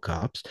don't kill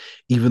cops,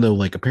 even though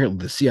like apparently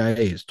the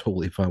CIA is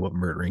totally fine with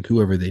murdering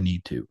whoever they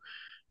need to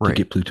right.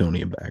 get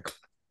plutonium back.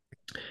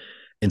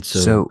 And so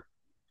So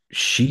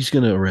she's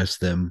gonna arrest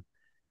them.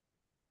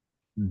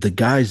 The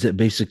guys that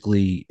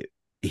basically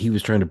he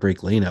was trying to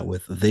break Lane out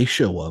with, they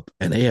show up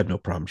and they have no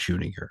problem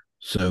shooting her.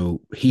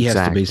 So he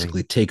has to exactly.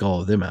 basically take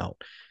all of them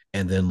out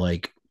and then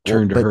like Well,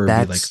 turn to but her and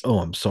be like, "Oh,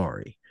 I'm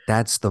sorry."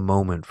 that's the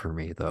moment for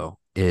me though,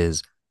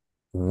 is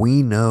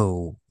we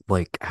know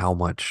like how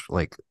much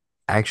like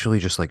actually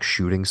just like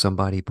shooting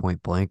somebody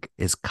point blank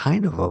is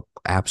kind of a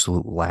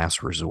absolute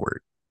last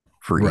resort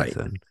for Right.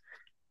 Ethan.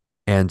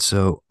 And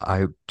so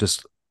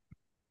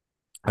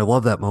I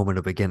love that moment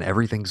of again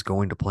everything's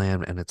going to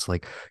plan and it's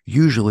like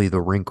usually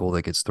the wrinkle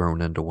that gets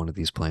thrown into one of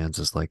these plans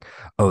is like,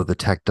 oh, the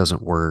tech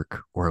doesn't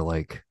work or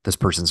like this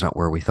person's not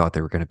where we thought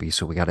they were going to be,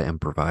 so we got to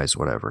improvise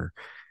whatever.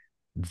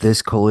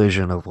 This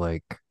collision of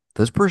like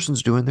this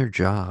person's doing their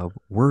job.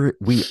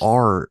 We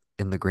are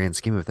in the grand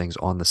scheme of things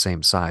on the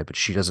same side, but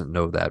she doesn't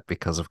know that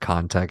because of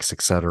context,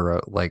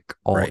 etc. Like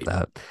all of Right.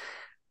 that.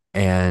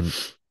 And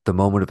the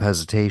moment of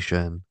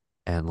hesitation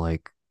and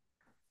like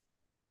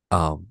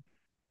um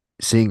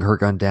seeing her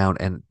gun down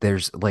and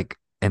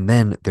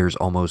then there's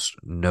almost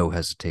no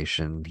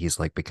hesitation. He's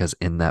like, because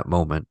in that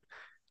moment,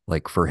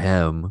 like for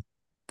him,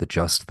 the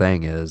just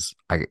thing is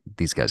I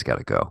these guys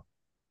gotta go.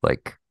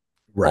 Like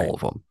all Right. of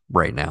them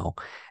right now.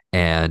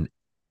 And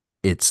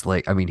it's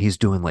like, I mean, he's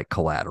doing like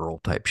collateral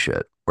type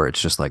shit where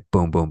it's just like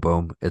boom, boom,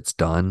 boom, it's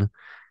done.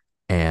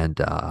 And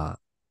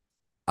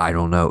I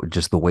don't know,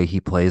 just the way he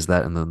plays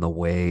that and then the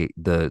way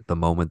the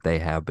moment they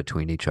have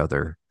between each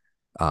other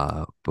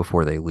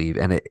before they leave.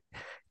 And it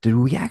did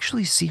we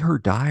actually see her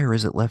die or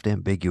is it left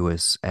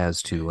ambiguous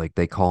as to like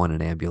they call in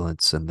an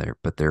ambulance and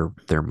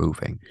they're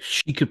moving?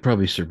 She could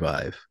probably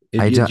survive.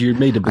 I don't You're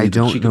made to I believe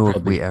that she don't could know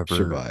probably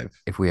survive.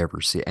 if we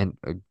ever see and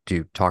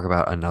dude, talk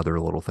about another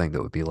little thing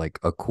that would be like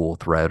a cool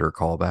thread or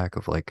callback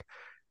of like,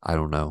 I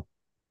don't know,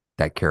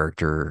 that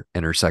character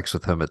intersects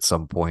with him at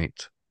some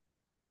point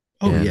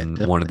Oh yeah, in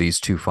one of definitely. these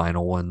two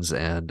final ones,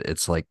 and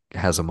it's like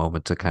has a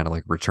moment to kind of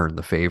like return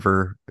the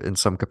favor in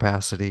some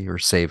capacity or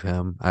save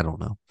him. I don't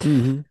know.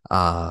 Hmm.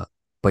 Uh,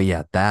 but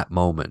yeah, that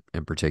moment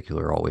in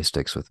particular always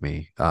sticks with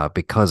me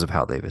because of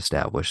how they've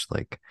established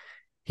like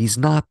he's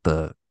not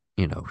the,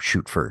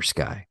 shoot first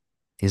guy.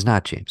 He's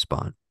not James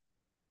Bond.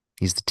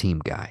 He's the team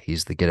guy.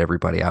 He's the get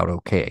everybody out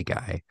okay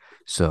guy.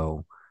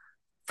 So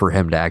for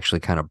him to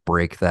actually kind of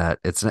break that,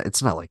 it's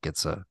not like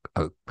it's a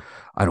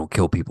I don't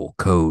kill people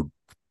code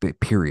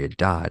period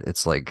dot.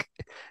 It's like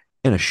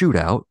in a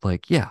shootout,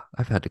 like yeah,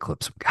 I've had to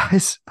clip some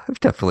guys. I've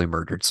definitely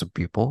murdered some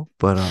people,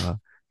 but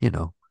you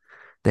know,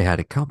 they had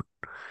it coming.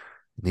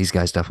 These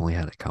guys definitely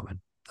had it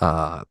coming.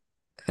 Uh,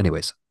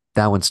 anyways,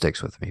 that one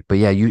sticks with me. But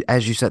yeah, you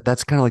as you said,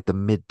 that's kind of like the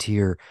mid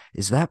tier.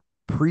 Is that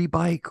pre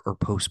bike or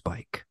post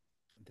bike?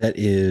 That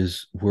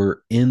is, we're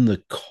in the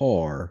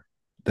car.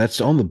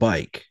 That's on the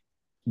bike.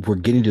 We're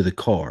getting to the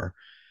car,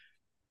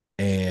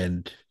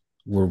 and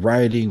we're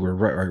riding.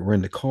 We're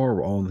in the car.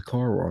 We're all in the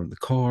car. We're on the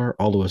car.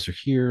 All of us are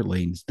here.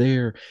 Lane's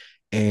there,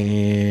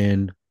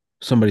 and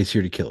somebody's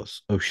here to kill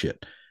us. Oh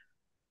shit!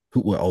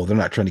 Who? Well, oh, they're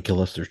not trying to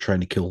kill us. They're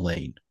trying to kill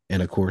Lane.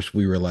 And of course,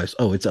 we realize,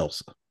 oh, it's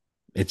Elsa.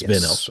 It's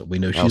been Yes, Elsa. We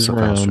know she's Elsa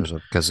around. Foster's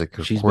because of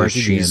She's course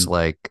back she's again.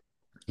 like,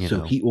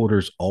 So he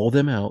orders all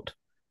them out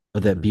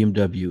of that mhm,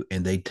 BMW,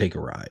 and they take a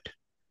ride.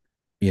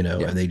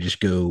 yeah, And they just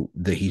go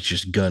that he's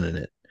just gunning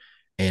it.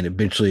 And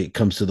eventually it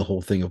comes to the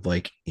whole thing of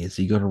like, is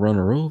he going to run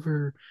her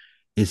over?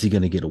 Is he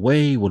going to get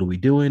away? What are we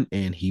doing?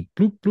 And he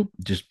bloop bloop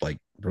just like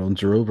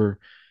runs her over,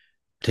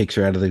 takes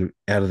her out of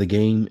the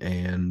game,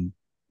 and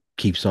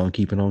keeps on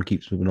keeping on,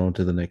 keeps moving on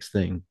to the next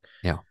thing,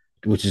 yeah,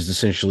 which is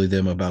essentially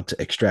them about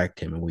to extract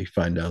him. And we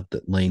find out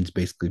that Lane's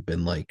basically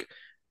been like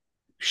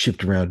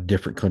shipped around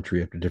different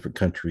country after different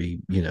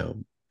country,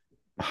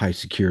 high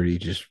security,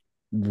 just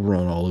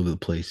run all over the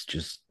place,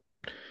 just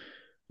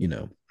you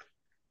know,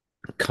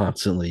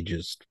 constantly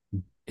just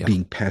yeah.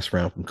 being passed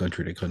around from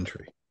country to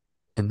country.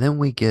 And then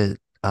we get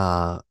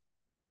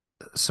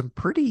some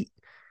pretty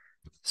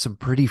some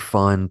pretty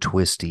fun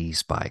twisty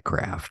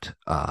spycraft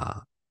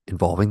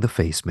involving the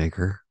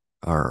facemaker,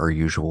 our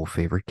usual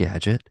favorite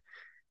gadget.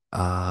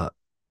 Uh,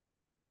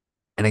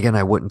 and again,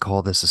 I wouldn't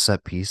call this a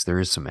set piece. There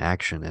is some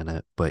action in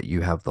it, but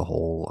you have the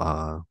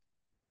whole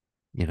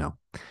you know,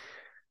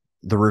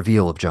 the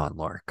reveal of John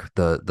Lark,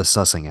 the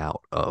sussing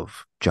out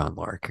of John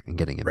Lark and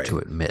getting him to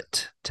Right.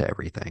 admit to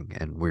everything.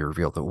 And we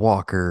reveal that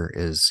Walker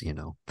is,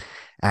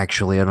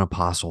 actually an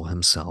apostle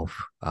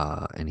himself,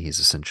 and he's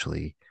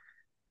essentially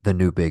the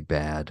new big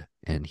bad,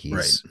 and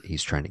Right.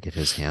 he's trying to get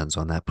his hands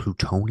on that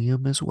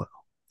plutonium as well.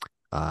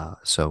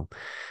 So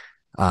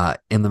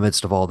in the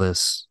midst of all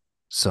this,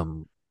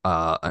 some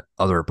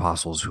other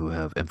apostles who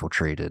have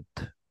infiltrated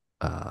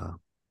uh,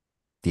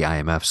 the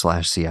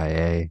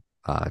IMF/CIA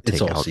It's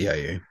take all out.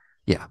 CIA.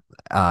 Yeah,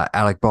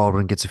 Alec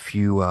Baldwin gets a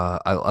few.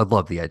 I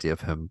love the idea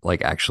of him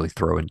like actually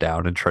throwing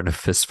down and trying to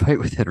fist fight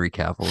with Henry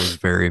Cavill is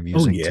very Oh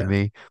amusing to yeah.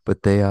 me.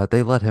 But they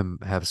let him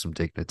have some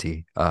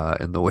dignity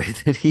in the way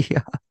that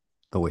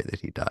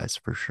he dies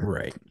for sure.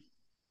 Right.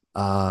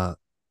 Uh,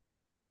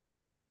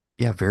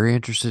 yeah, very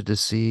interested to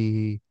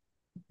see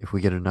if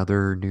we get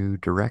another new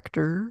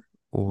director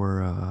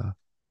or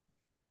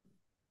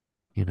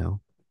you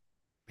know,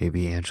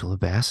 maybe Angela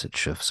Bassett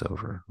shifts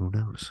over. Who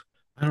knows?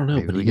 I don't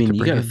know, Maybe but I we get to mean,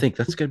 you bring got to in. think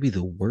that's got to be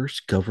the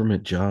worst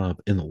government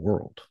job in the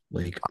world.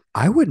 Like,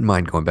 I wouldn't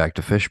mind going back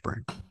to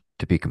Fishburne,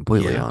 to be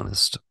completely yeah,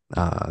 honest.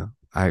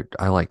 I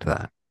liked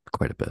that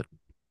quite a bit.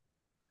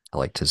 I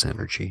liked his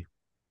energy.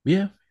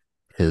 yeah.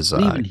 His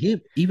And even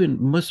him, even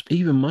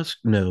Musk.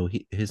 No,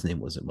 his name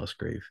wasn't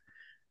Musgrave.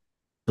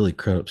 Billy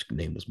Crudup's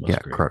name was yeah,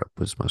 Musgrave. Crudup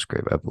was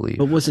Musgrave, I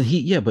But believe. wasn't he?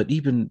 Yeah, but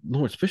even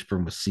Lawrence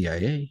Fishburne was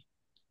CIA.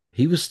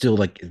 He was still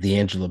like the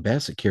Angela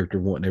Bassett character,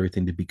 wanting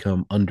everything to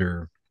become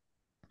under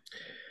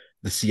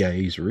the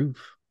CIA's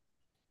roof.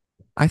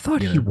 I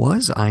thought You he know?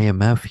 was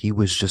IMF. He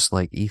was just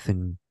like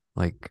Ethan,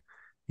 like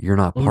you're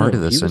not Oh part no,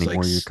 of this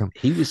anymore. You come.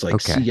 he was like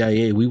Okay,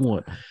 CIA. We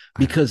want,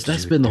 I don't. because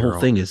that's been the whole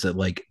thing, is that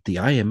like the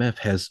IMF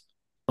has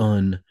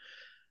un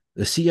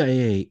the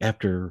CIA,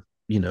 after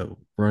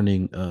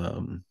running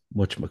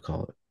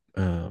whatchamacallit,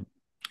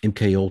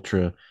 MK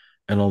Ultra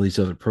and all these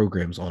other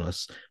programs on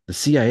us. The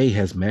CIA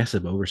has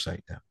massive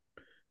oversight now.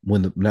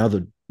 Now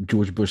that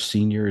George Bush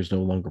Sr. is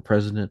no longer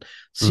president,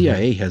 hmm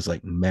CIA has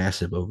like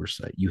massive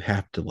oversight. You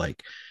have to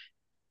like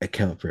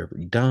account for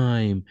every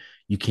dime.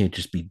 You can't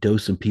just be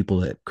dosing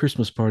people at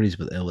Christmas parties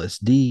with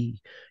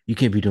LSD. You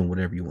can't be doing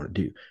whatever you want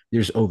to do.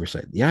 There's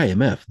oversight. The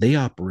IMF, they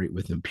operate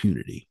with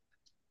impunity.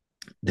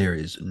 There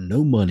is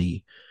no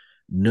money,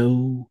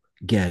 no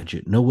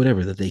gadget, no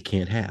whatever that they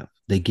can't have.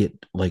 They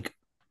get like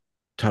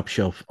top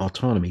shelf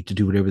autonomy to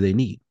do whatever they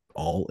need,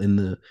 all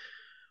under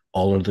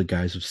the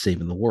guise of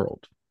saving the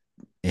world.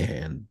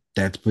 And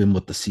that's been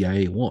what the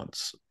CIA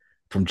wants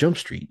from Jump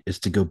Street, is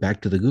to go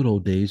back to the good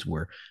old days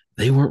where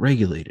They weren't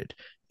regulated,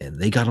 and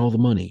they got all the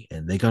money,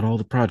 and they got all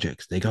the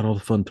projects, they got all the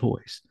fun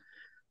toys,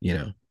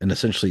 and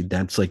essentially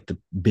that's like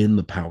been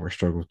the power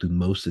struggle through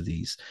most of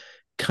these,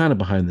 kind of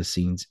behind the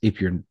scenes, if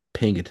you're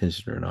paying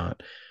attention or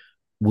not,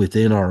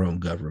 within our own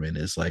government.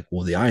 Is like,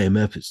 well, the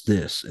IMF is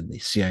this, and the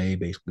CIA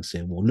basically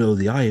saying, well, no,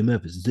 the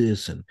IMF is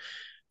this, and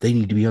they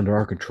need to be under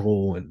our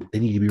control, and they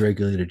need to be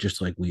regulated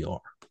just like we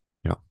are.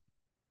 Yeah.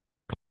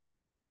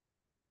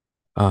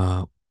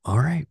 All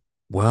right.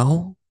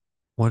 Well,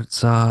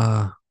 what's we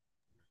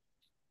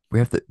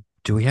have the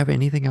do we have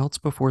anything else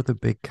before the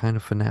big kind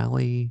of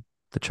finale,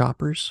 the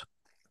choppers?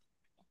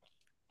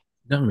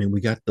 No, I mean,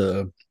 we got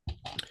the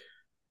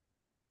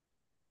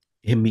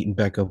him meeting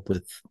back up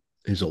with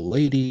his old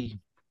lady.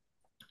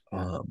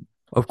 um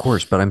Of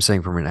course, but I'm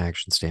saying from an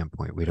action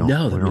standpoint,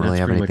 no, I we don't mean, really that's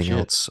have pretty anything much it.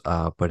 else.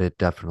 But it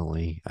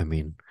definitely, I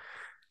mean,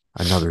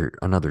 another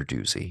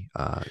doozy.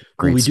 Well,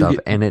 Great we do stuff.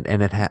 get And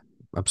it had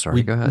I'm sorry,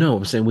 we go ahead. no,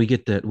 I'm saying we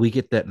get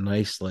that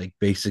nice, like,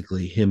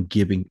 basically him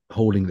giving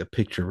holding the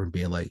picture and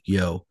being like,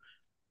 yo,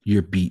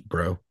 you're beat,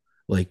 bro.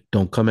 Like,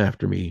 don't come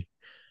after me.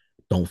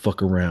 Don't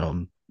fuck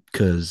around.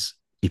 Cause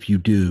if you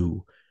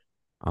do,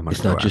 I'm gonna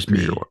it's go not just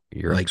after me.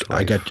 your Like,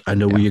 ex-wife. I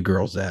know where Yeah. your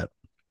girl's at.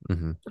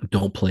 Hmm.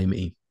 Don't play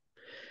me.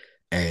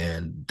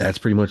 And that's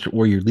pretty much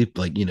where you leave.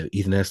 Like,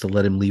 Ethan has to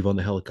let him leave on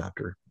the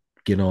helicopter,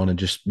 get on and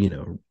just,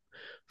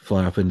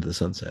 fly off into the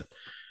sunset.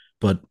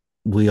 But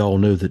we all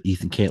know that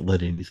Ethan can't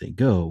let anything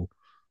go.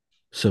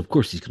 So of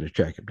course he's going to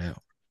track him down.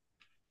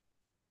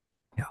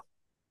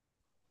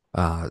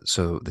 Yeah.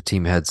 So the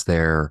team heads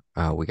there.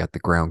 We got the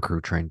ground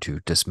crew trying to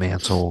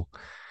dismantle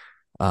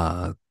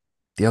uh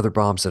the other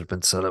bombs that have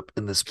been set up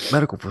in this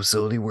medical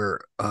facility where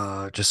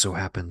just so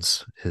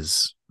happens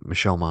his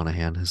Michelle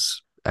Monaghan,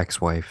 his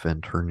ex-wife,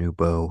 and her new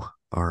beau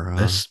are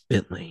Wes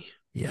Bentley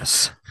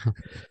yes.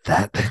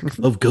 That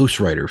of Ghost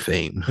Rider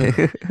fame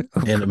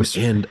of and course,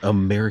 and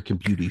American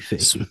Beauty fame.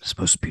 it's the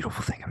most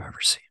beautiful thing I've ever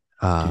seen.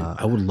 Dude,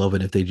 I would love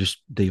it if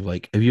they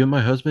like, have you met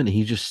my husband? And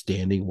he's just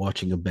standing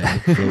watching a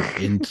bag float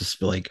into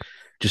like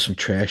just some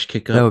trash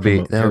kick up from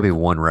an that would be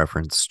airport. one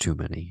reference too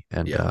many.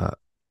 And Yeah.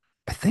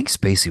 I think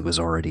Spacey was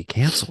already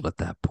canceled at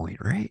that point,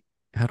 right?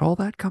 Had all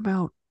that come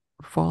out?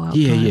 Fallout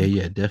Yeah, yeah, time?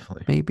 yeah,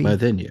 definitely. By Maybe?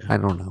 then, yeah. I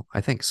don't know.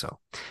 I think so.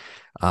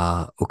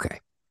 Okay.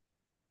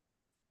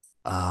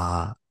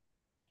 Uh,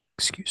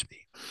 excuse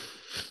me.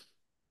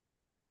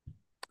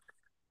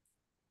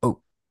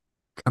 Oh,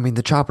 I mean,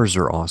 the choppers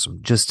are awesome.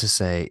 Just to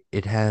say,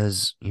 it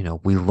has,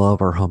 we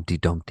love our Humpty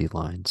Dumpty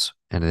lines,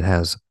 and it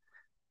has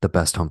the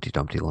best Humpty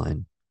Dumpty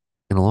line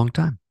in a long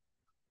time.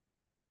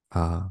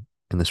 Uh,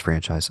 in this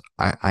franchise,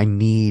 I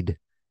need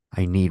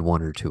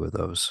one or two of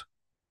those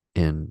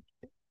in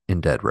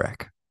Dead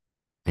Rec.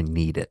 I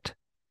need it.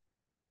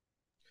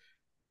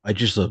 I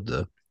just love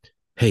the,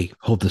 hey,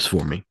 hold this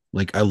for me.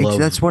 Like, I love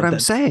That's what I'm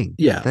that. saying.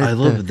 Yeah, I That the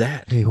love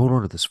that. Hey, hold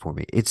on to this for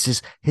me. It's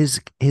just his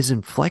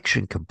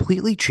inflection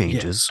completely Yeah.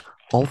 changes.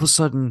 All of a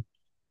sudden,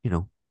 you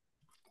know,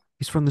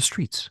 he's from the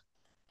streets.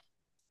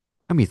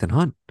 I'm Ethan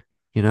Hunt.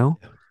 You know,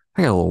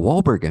 I got a little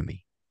Wahlberg in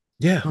me.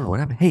 Yeah. I don't know what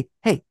happened.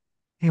 Hey,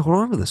 hold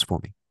on to this for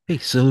me. Hey,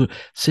 say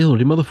hello to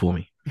your mother for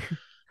me.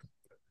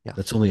 Yeah.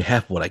 That's only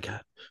half what I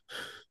got.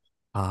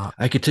 Uh,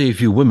 I could tell you a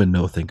few women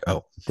know, think,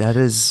 oh, that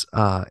is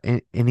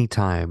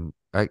anytime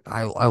I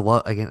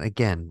love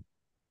again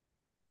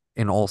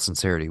in all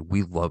sincerity,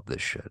 we love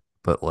this shit.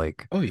 But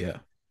like oh yeah.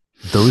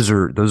 those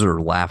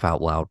are laugh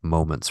out loud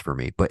moments for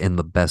me, but in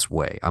the best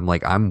way. I'm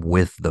like I'm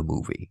with the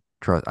movie.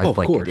 Trust I Oh, of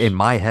like in course.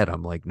 my head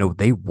I'm like no,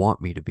 they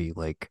want me to be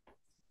like,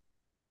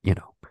 you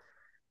know,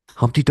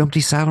 Humpty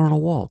Dumpty sat on a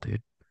wall,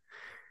 dude.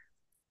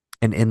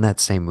 And in that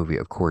same movie,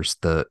 of course,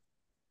 the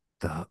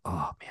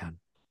oh man,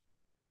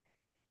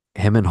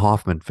 him and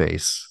Hoffman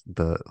face,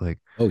 the like,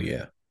 Oh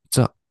yeah. what's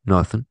up?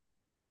 Nothing.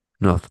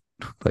 Nothing.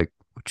 Like,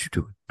 what you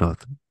doing?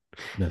 Nothing.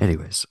 Nothing.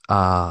 Anyways,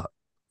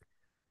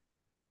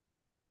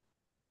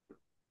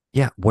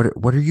 yeah, what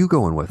are you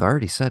going with? I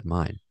already said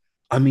mine.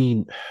 I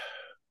mean,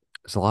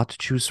 There's a lot to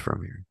choose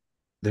from here.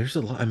 there's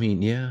a lot. I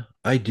mean, yeah,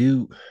 I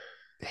do.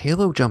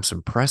 Halo jump's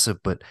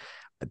impressive, but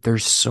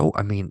there's so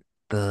I mean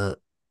the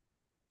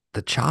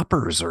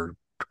choppers are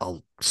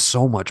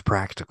so much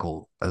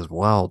practical as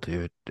well,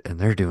 dude, and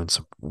they're doing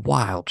some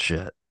wild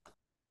shit.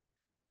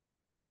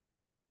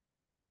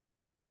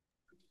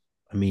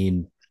 I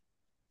mean,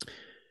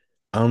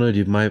 I don't know,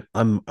 dude.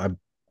 I'm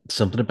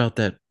something about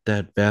that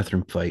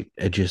bathroom fight.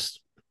 I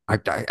just I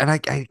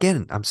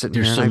again, I'm sitting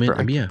there's here and so many.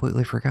 I I mean, yeah.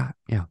 completely forgot.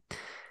 Yeah,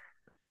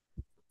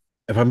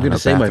 If I'm I gonna know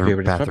say my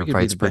favorite, it's probably bathroom gonna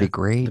be fight's pretty the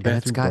great,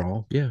 bathroom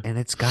brawl. Yeah,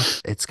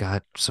 it's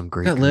got some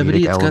great got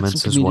levity. comedic It's got some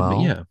elements as comedic.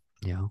 well. Yeah,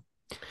 You know,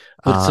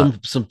 but uh,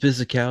 some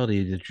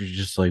physicality that you're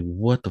just like,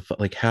 what the fuck?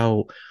 Like,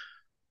 how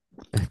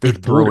they're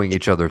it border throwing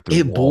each other through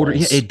it border yeah,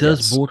 walls. it does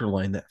Yes,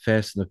 borderline that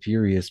Fast and the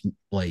Furious.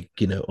 Like,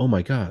 oh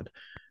my god,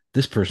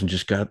 this person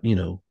just got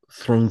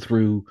thrown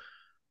through,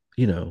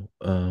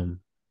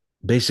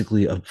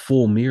 basically a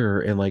full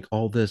mirror, and like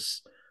all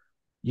this,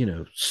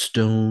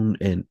 stone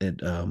and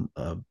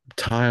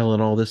tile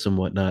and all this and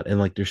whatnot, and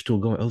like they're still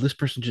going, oh, this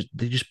person just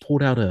they just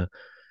pulled out a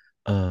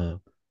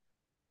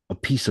a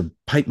piece of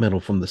pipe metal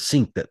from the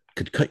sink that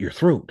could cut your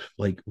throat.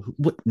 Like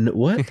what?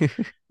 What?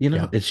 You know,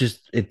 Yeah. it's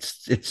just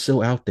it's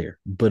so out there,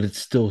 but it's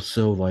still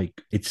so like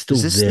it's Is still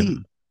this the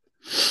them.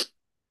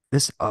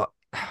 this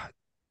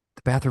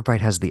the bathroom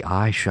fight has the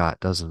eye shot,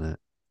 doesn't it?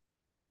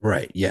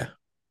 Right? Yeah,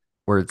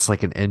 Where it's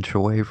like an inch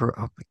away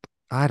for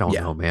I don't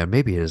yeah. know, man.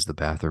 Maybe it is the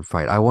bathroom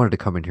fight. I wanted to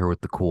come in here with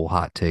the cool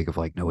hot take of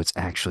like, no, it's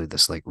actually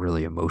this like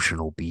really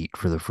emotional beat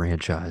for the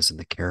franchise and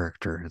the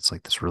character, and it's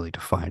like this really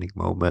defining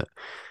moment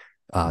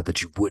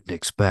that you wouldn't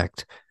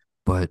expect.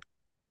 But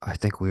I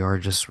think we're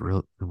just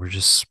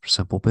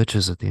simple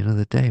bitches at the end of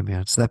the day,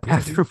 man. It's that Yeah,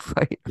 dude. bathroom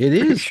fight It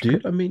for is, sure.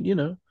 dude. I mean,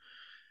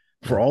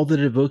 for Yeah, all that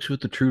it evokes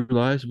with the true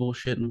lies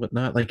bullshit and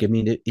whatnot, like I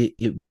mean,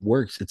 it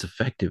works. It's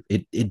effective.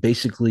 It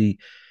basically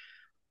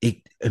it.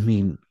 I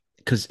mean,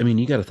 because I mean,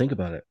 you got to think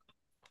about it.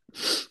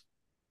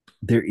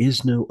 There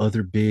is no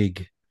other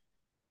big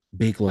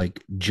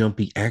like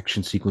jumpy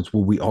action sequence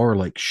where we are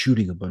like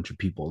shooting a bunch of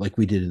people like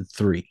we did in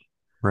three,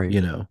 right,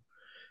 you know.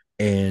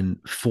 And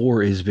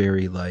four is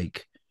very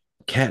like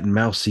cat and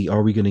mousey.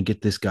 Are we going to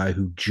get this guy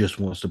who just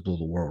wants to blow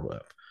the world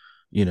up?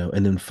 You know,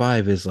 and then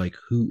five is like,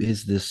 who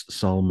is this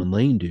Solomon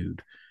Lane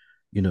dude?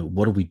 You know,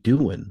 what are we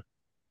doing?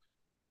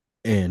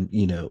 And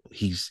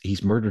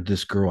he's murdered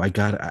this girl.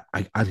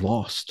 I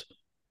lost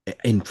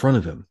in front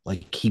of him.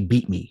 Like he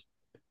beat me,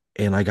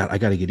 and I got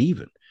to get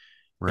even.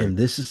 right, And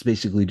this is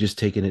basically just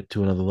taking it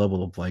to another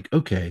level of like,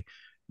 okay,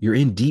 you're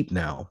in deep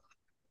now.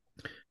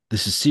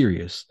 This is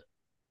serious.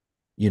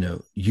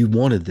 You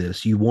wanted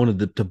this. You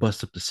wanted to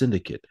bust up the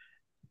syndicate.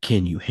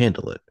 Can you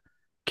handle it?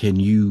 Can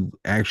you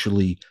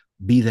actually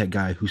be that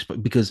guy who's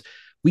because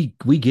we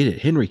get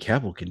it. Henry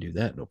Cavill can do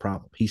that, no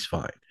problem. He's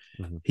fine.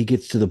 hmm, He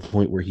gets to the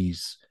point where he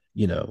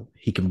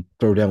can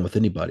throw down with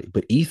anybody.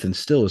 But Ethan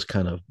still is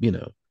kind of,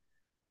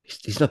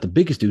 he's not the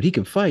biggest dude. He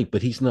can fight,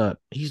 but he's no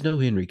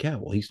Henry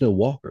Cavill. He's no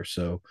Walker.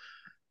 So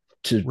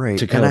right.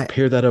 to And kind of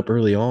pair that up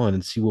early on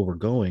and see where we're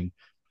going,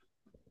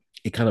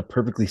 it kind of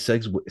perfectly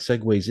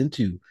segues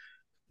into,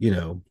 you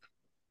know,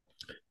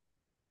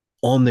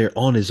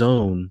 on his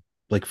own,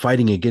 like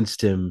fighting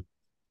against him,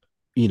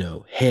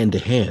 hand to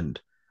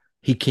hand.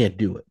 He can't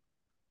do it.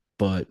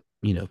 But,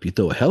 if you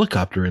throw a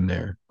helicopter in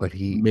there, but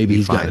maybe he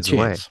he's got a finds a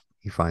way. chance.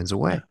 He finds a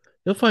Yeah. way.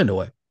 He'll find a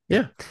way.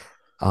 Yeah. Yeah.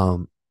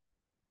 Um,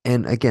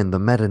 and again, the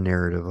meta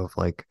narrative of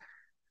like,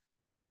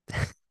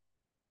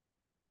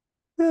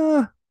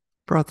 uh,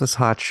 brought this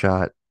hot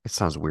shot. It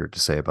sounds weird to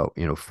say about,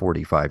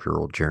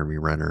 45-year-old Jeremy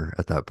Renner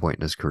at that point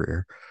in his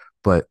career,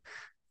 but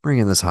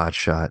bringing this hot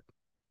shot,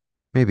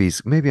 maybe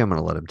I'm going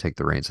to let him take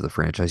the reins of the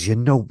franchise. You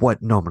know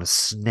what? No, I'm going to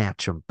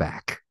snatch him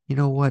back. You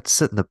know what?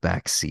 Sit in the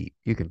back seat.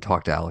 You can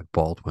talk to Alec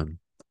Baldwin.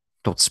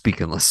 Don't speak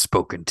unless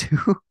spoken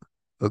to.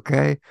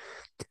 Okay?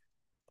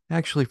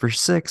 Actually, for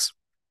six,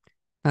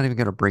 not even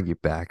going to bring you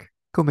back.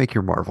 Go make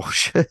your Marvel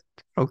shit.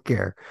 I don't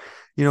care.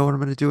 You know what I'm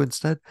going to do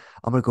instead?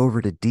 I'm going to go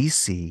over to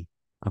DC.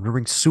 I'm going to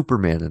bring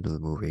Superman into the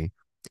movie.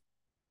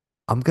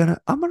 I'm gonna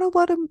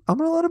let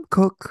him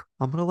cook.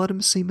 I'm gonna let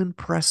him seem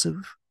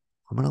impressive.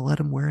 I'm gonna let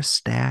him wear a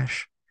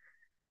stash.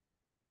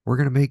 We're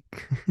gonna make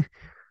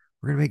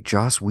we're gonna make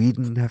Joss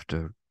Whedon have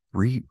to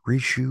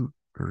reshoot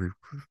or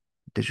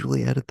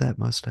digitally edit that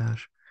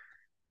mustache.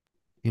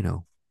 You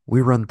know,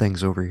 we run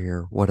things over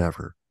here,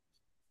 whatever.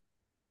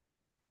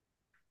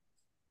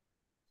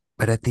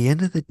 But at the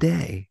end of the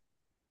day,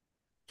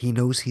 he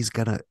knows he's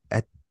gonna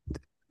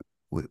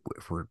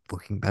if we're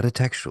looking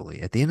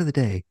metatextually, at the end of the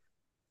day,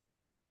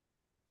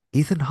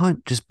 Ethan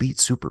Hunt just beat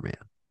Superman.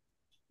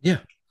 Yeah.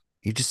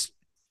 He just,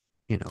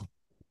 you know,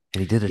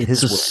 and he did it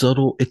It's his a way.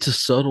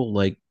 subtle,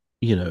 like,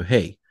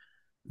 hey,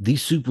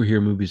 these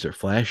superhero movies are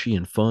flashy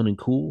and fun and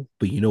cool,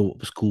 but you know what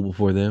was cool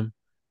before them?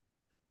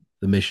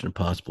 The Mission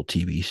Impossible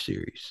TV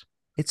series.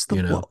 It's the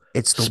one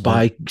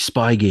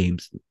Spy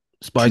games.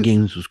 Spy to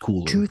games was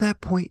cooler.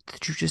 that point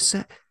that you just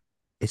said.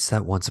 It's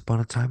that once upon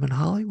a time in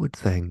Hollywood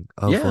thing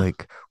of Yeah.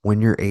 like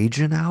when you're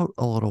aging out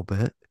a little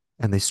bit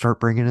and they start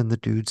bringing in the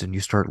dudes and you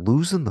start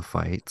losing the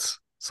fights.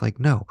 It's like,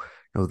 no,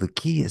 no, the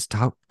key is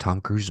Tom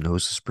Cruise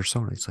knows his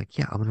persona. It's like,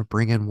 yeah, I'm going to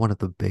bring in one of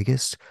the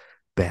biggest,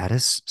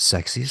 baddest,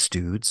 sexiest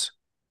dudes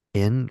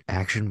in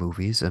action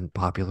movies and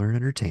popular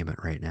entertainment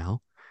right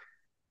now.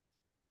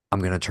 I'm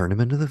going to turn him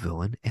into the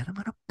villain and I'm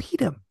going to beat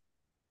him.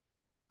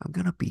 I'm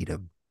going to beat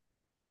him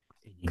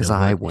You because know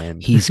I what?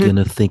 win. He's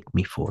gonna thank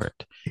me for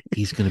it.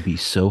 He's gonna be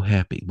so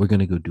happy. We're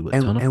gonna go do a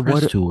and ton of and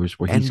press what tours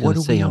where and he's what gonna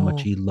do say we how much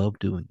all he loved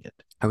doing it.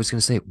 I was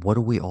gonna say, what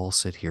do we all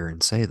sit here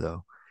and say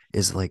though?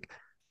 Is like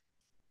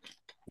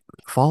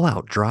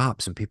Fallout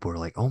drops and people are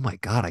like, oh my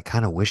God, I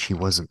kind of wish he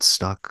wasn't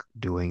stuck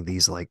doing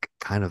these like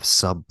kind of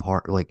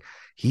subpart like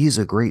he's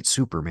a great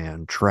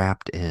Superman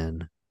trapped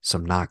in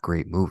some not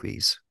great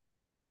movies,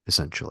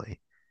 essentially.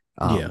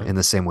 Yeah. In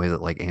the same way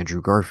that like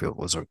Andrew Garfield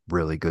was a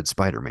really good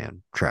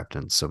Spider-Man trapped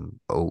in some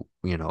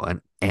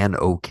an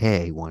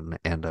okay one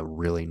and a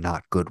really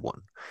not good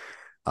one.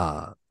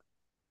 Uh,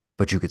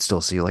 but you could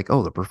still see like,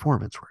 oh, the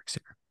performance works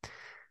here.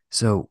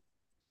 So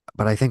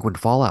but I think when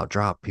Fallout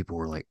dropped, people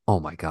were like, "Oh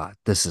my God,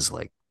 this is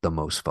like the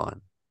most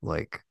fun."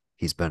 Like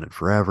he's been in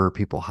forever.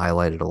 People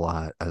highlight it a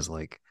lot as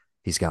like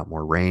he's got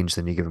more range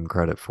than you give him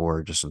credit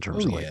for, just in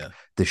terms Oh of like yeah.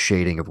 the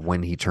shading of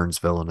when he turns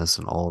villainous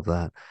and all of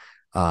that.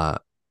 Uh,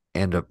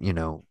 and you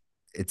know,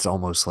 it's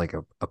almost like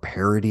a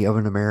parody of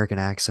an American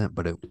accent,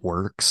 but it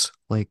works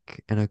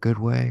like in a good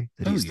way.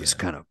 That Oh he's this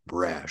yeah. kind of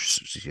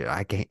brash.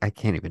 I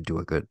can't even do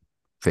a good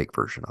fake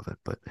version of it,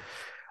 but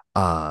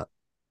uh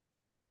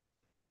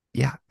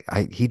yeah,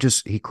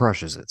 he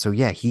crushes it. So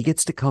yeah, he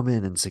gets to come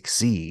in and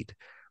succeed,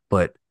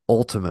 but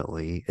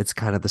ultimately it's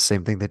kind of the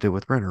same thing they did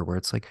with Renner, where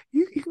it's like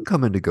you can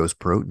come into Ghost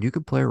Pro and you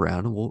can play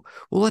around and we'll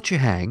let you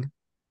hang.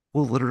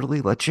 We'll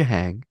literally let you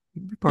hang.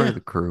 You can be part of Yeah.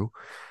 the crew.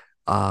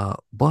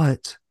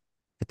 But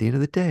at the end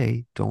of the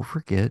day, don't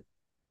forget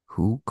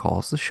who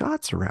calls the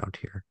shots around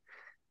here.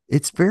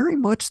 It's very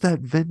much that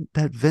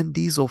Vin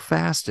Diesel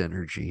fast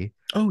energy,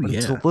 Oh but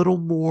it's a yeah. little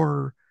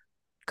more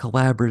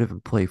collaborative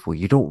and playful.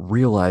 You don't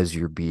realize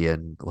you're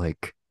being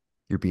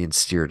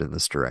steered in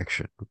this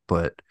direction,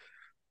 but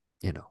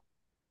you know,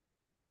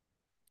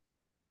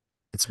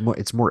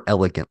 it's more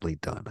elegantly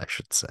done, I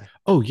should say.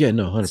 Oh yeah.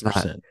 No, It's not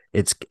 100%.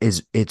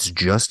 it's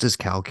just as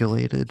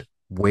calculated,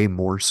 way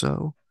more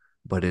so,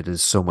 but it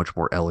is so much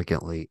more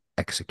elegantly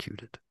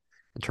executed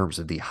in terms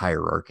of the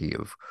hierarchy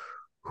of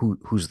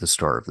who's the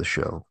star of the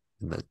show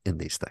in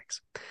these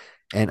things.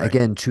 And Right.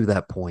 again, to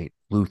that point,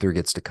 Luther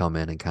gets to come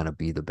in and kind of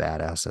be the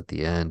badass at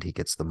the end. He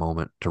gets the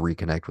moment to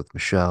reconnect with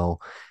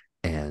Michelle.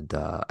 And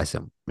I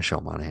said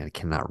Michelle Monaghan. I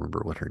cannot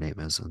remember what her name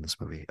is in this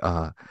movie.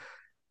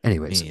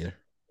 Anyways, Me either.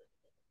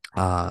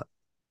 uh,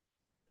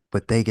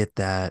 but they get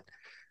that.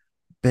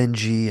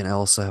 Benji and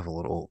Elsa have a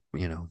little,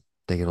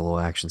 they get a little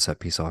action set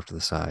piece off to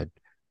the side.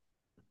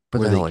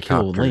 But Or the they kill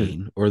helicopter,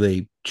 Lane, or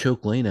they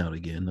choke Lane out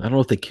again. I don't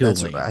know if they kill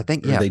that's Lane I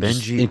think or yeah, they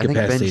just Benji. I think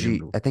incapacitate him.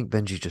 Benji. I think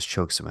Benji just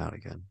chokes him out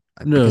again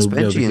because No, no,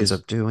 Benji ends because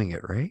up doing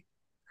it, right?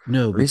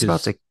 no, Or he's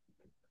about because to.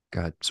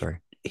 God, sorry.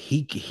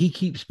 he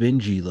keeps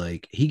Benji,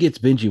 like he gets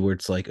Benji where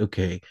it's like,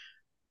 okay,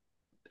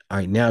 all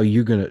right, now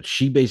you're gonna.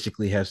 She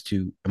basically has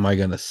to. Am I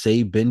gonna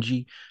save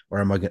Benji, or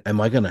am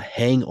I gonna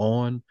hang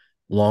on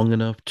long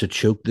enough to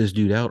choke this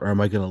dude out, or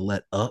am I gonna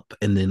let up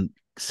and then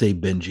save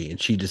Benji?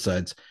 And she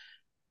decides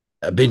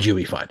Benji will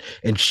be fine,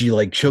 and she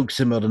like chokes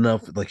him out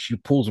enough, like she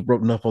pulls a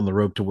rope enough on the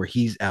rope to where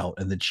he's out,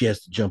 and then she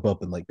has to jump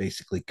up and like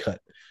basically cut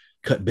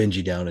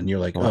Benji down, and you're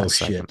like, The oh last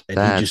second. shit, and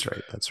he That's just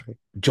right. That's right.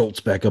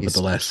 jolts back up He at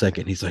the last snaps back.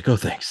 second. He's like, oh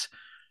thanks,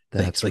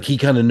 thanks. That's Like he right.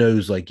 kind of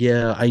knows, like,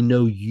 yeah, I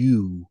know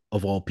you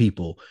of all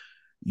people.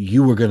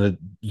 You were gonna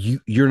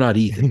you're not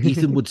Ethan.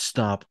 Ethan would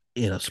stop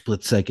in a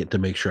split second to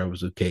make sure I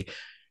was okay.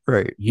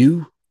 Right.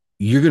 You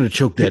you're gonna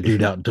choke that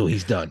dude out until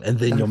he's done, and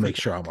then I you'll make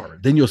forgot. sure I'm all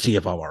right. Then you'll see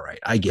if I'm all right.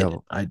 I get That it.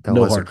 I that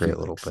no was a hard great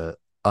little feelings. bit.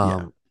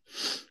 Yeah.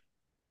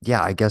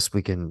 Yeah, I guess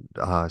we can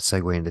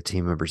segue into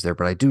team members there,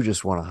 but I do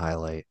just want to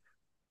highlight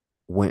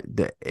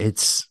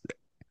it's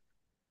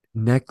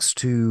next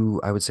to,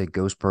 I would say,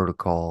 Ghost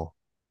Protocol,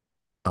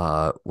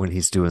 when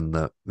he's doing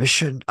the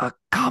mission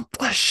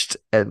accomplished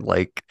and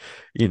like,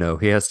 he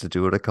has to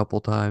do it a couple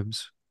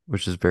times,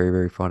 which is very,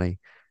 very funny.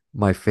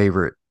 My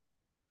favorite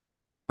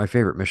my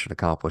favorite mission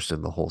accomplished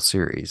in the whole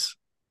series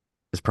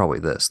is probably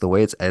this. The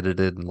way it's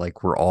edited and like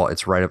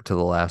it's right up to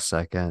the last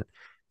second,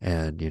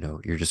 and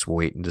you're just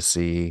waiting to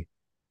see,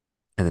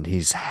 and then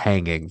he's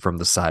hanging from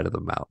the side of the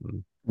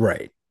mountain,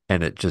 Right.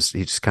 and he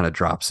just kind of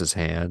drops his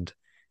hand,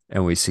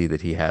 and we see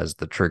that he has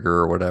the trigger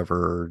or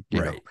whatever,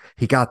 Right.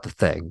 he got the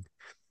thing.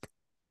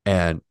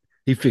 And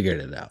He figured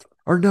it out.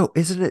 or no,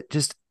 isn't it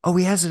just, oh,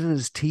 he has it in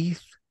his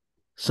teeth,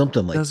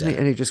 Something like doesn't he? that.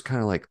 And he just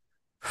kind of like,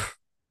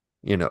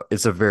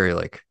 it's a very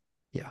like,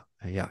 yeah,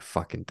 yeah, I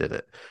fucking did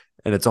it.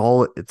 And it's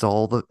all in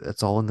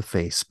the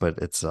face, but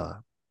it's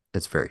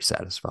very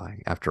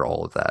satisfying after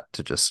all of that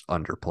to just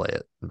underplay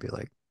it and be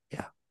like,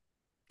 yeah,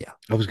 yeah,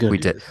 I was gonna we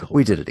do did this the whole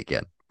we did time. it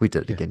again. We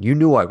did it Yeah. again. You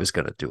knew I was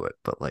gonna do it,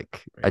 but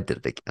like I Right. did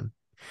it again.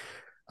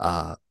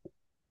 Uh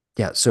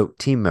yeah, so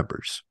team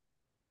members.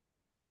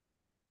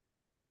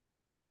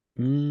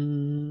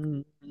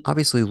 Mm,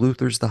 Obviously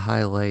Luther's the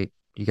highlight.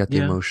 You got the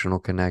yeah. emotional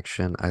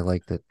connection. I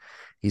like that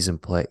he's in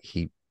play.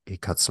 He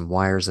cuts some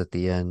wires at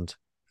the end.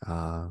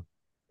 Uh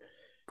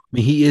I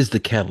mean, he is the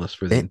catalyst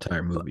for the it,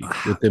 entire movie,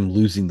 with them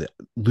losing it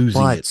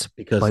but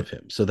because of but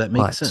him. So that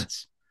makes but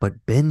sense.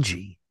 but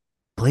Benji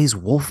plays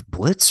Wolf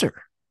Blitzer,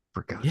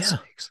 for God's Yeah.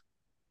 sakes.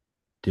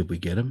 Did we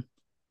get him?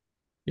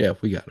 Yeah,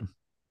 we got him.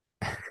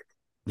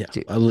 Yeah.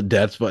 Dude,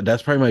 That's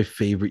probably my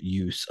favorite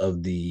use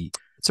of the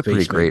it's a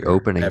pretty great facemaker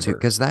opening too, ever.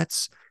 because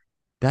that's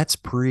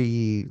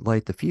pre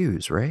light the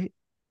fuse, right?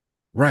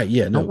 Right.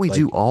 Yeah. Don't No. we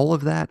do Like. all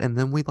of that and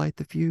then we light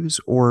the fuse?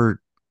 Or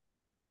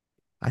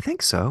I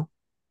think so.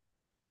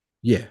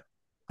 Yeah.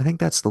 I think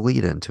that's the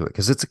lead into it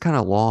because it's a kind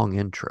of long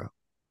intro, if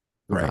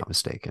I'm Right. not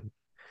mistaken.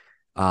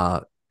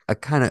 Uh, a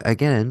kind of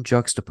again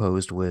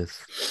juxtaposed with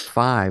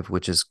five,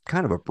 which is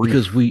kind of a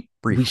Because brief, we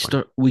brief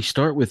one.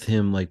 start with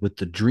him like with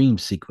the dream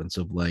sequence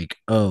of like,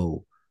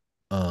 oh,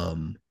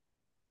 um,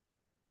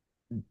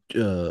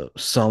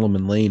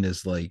 Solomon Lane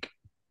is like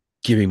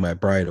giving my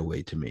bride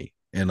away to me.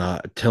 and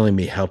telling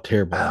me how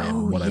terrible I am and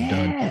Oh what I've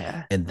done.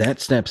 yeah. And that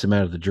snaps him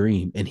out of the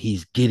dream, and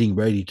he's getting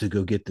ready to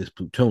go get this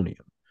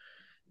plutonium.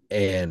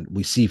 And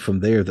we see from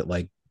there that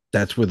like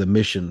that's where the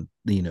mission,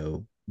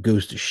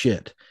 goes to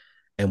shit.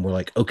 And we're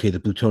like, okay, the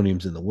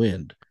plutonium's in the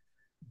wind,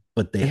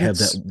 but they And have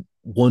that it's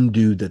one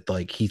dude that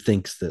like he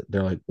thinks that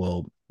they're like,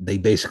 well, they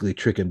basically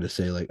trick him to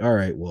say like, all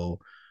right, well,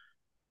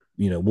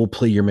 we'll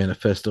play your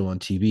manifesto on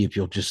TV if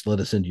you'll just let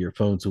us into your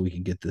phone so we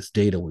can get this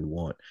data we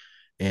want.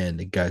 And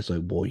the guy's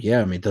like, well,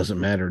 yeah, I mean, it doesn't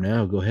matter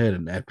now. Go ahead.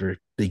 And after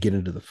they get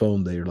into the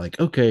phone, they're like,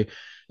 okay.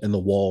 And the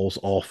walls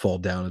all fall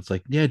down. It's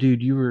like, yeah,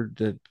 dude,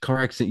 the car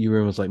accident you were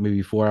in was like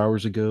maybe 4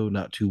 hours ago,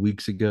 not 2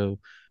 weeks ago.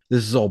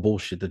 This is all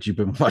bullshit that you've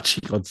been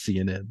watching on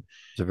CNN,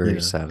 a very and you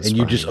just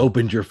satisfying.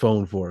 opened your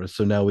phone for us.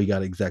 So now we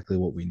got exactly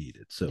what we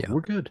needed. So Yeah.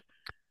 we're good,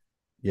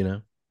 you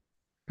know?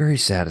 Very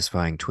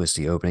satisfying,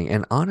 twisty opening.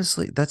 And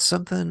honestly, that's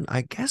something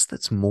I guess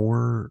that's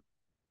more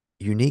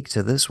unique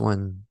to this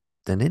one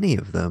than any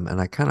of them. And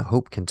I kind of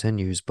hope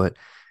continues. But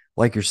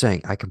like you're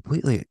saying, I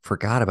completely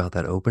forgot about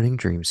that opening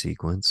dream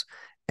sequence.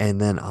 And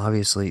then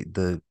obviously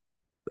the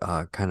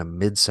kind of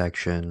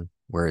midsection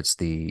where it's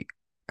the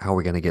how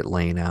we're going to get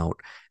Lane out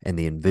and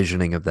the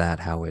envisioning of that,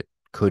 how it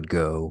could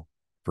go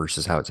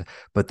versus how it's.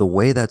 But the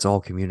way that's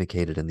all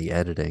communicated in the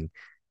editing,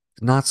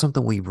 not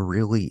something we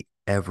really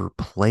ever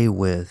play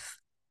with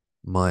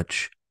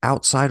much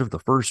outside of the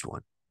first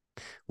one,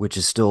 which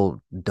is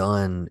still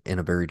done in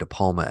a very De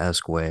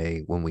Palma-esque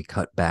way when we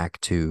cut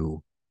back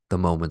to the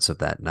moments of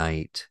that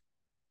night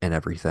and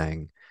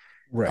everything.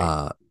 Right.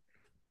 Uh,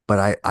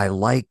 but I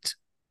liked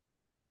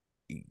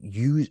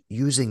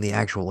using the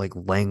actual like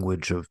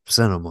language of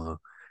cinema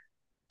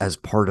as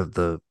part of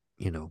the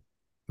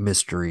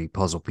mystery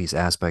puzzle piece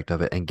aspect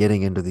of it and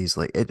getting into these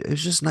like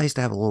it's just nice to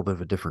have a little bit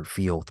of a different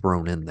feel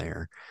thrown in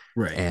there.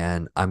 Right.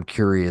 And I'm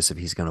curious if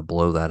he's going to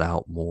blow that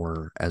out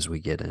more as we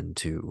get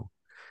into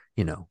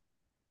you know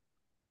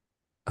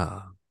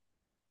uh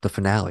the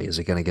finale. Is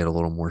it going to get a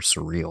little more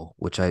surreal,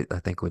 which I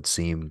think would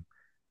seem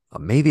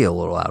maybe a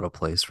little out of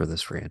place for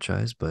this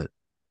franchise, but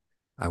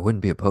I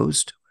wouldn't be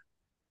opposed to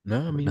it.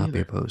 No, I would me not be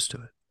neither. opposed to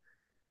it.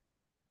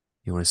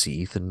 You want to see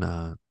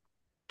Ethan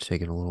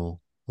taking a little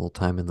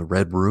time in the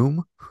red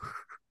room,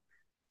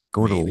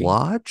 going to the Maybe.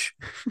 lodge?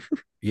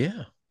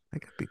 Yeah. That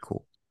could be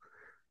cool.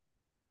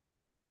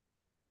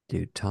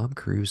 Dude, Tom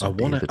Cruise I and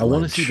want to David I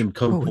want to see Lynch. them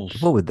come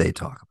What would they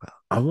talk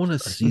I want to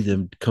about? see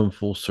them come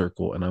full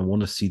circle, and I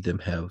want to see them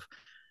have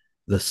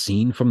the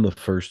scene from the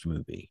first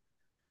movie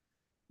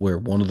where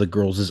one of the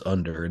girls is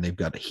under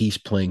and he's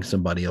playing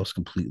somebody else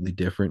completely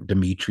different,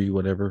 Dimitri,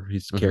 whatever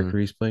his Hmm. character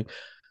he's playing.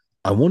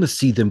 I want to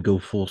see them go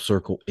full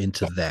circle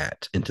into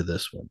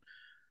this one.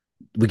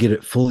 We get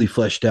it fully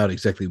fleshed out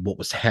exactly what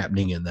was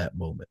happening in that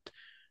moment.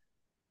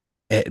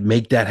 And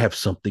make that have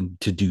something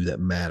to do that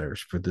matters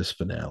for this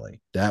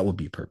finale. That would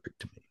be perfect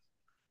to me.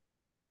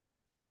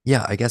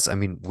 Yeah, I guess. I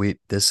mean, we.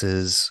 This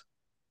is.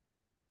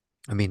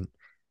 I mean,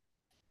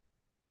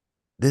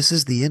 this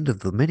is the end of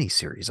the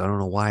miniseries. I don't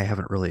know why I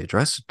haven't really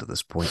addressed it to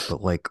this point,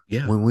 but like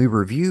Yeah. when we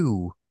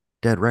review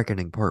Dead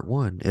Reckoning Part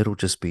One, it'll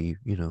just be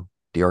the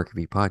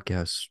Archivy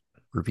podcast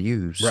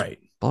reviews. Right.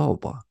 Blah blah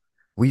blah.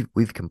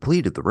 We've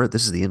completed the road.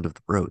 This is the end of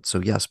the road.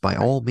 So yes, by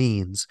Right. all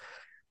means,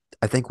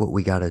 I think what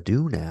we got to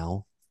do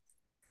now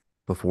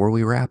before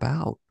we wrap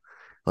out,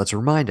 let's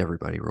remind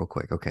everybody real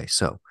quick. Okay,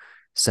 so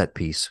set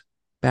piece,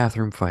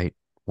 bathroom fight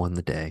won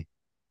the day.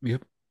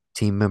 Yep.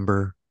 Team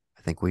member,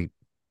 I think we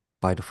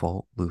by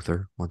default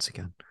Luther once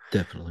again.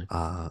 Definitely.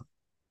 Uh,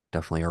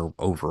 definitely our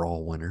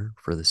overall winner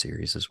for the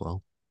series as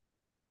well.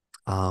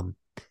 Um,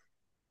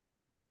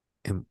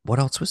 and what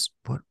else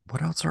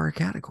are our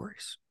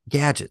categories?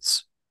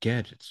 Gadgets.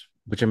 Gadgets.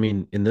 Which I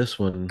mean, in this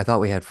I one,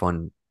 thought we had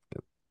fun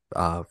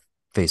uh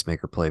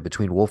facemaker play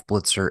between Wolf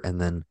Blitzer and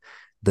then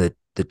the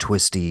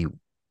twisty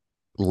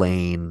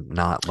lane,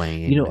 not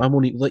lane, I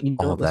won't even let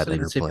all of let's that not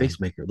even say interplay.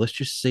 pacemaker. Let's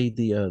just say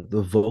the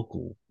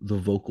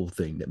vocal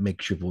thing that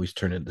makes your voice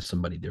turn into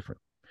somebody different.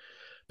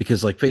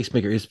 Because like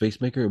pacemaker is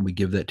pacemaker, and we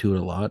give that to it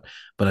a lot.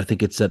 But I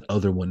think it's that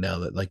other one now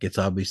that like it's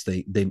obvious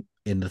they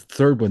in the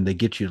third one they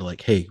get you to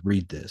like, hey,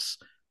 read this,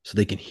 so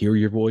they can hear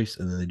your voice,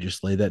 and then they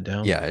just lay that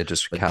down. Yeah, it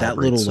just But that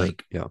little calibrates it.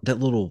 like Yeah. that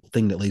little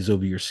thing that lays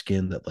over your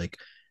skin that like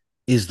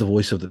is the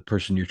voice of the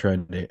person you're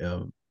trying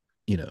to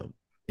you know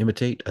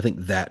imitate. I think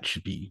that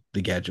should be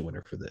the gadget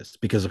winner for this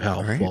because of how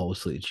All right.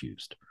 flawlessly it's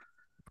used.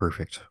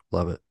 Perfect.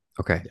 Love it.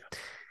 Okay.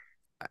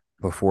 Yeah.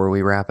 Before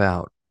we wrap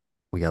out,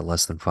 we got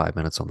less than 5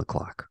 minutes on the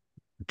clock.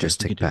 Okay,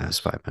 Just we can tick do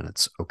past this. 5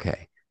 minutes.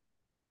 Okay.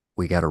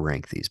 We got to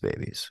rank these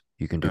babies.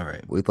 You can do All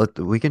right.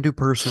 we can do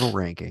personal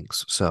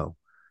rankings. So,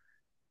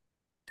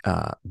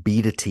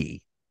 B to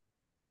T,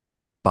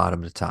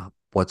 bottom to top.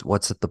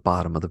 What's at the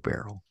bottom of the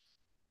barrel?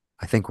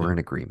 I think we're Two. in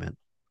agreement.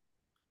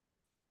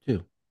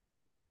 Two.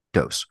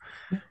 Dose.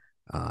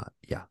 Yeah.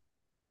 Yeah.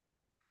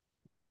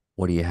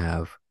 What do you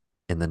have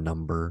in the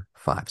number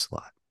 5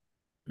 slot?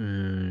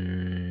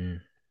 Mm,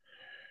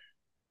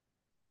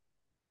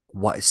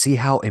 Why see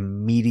how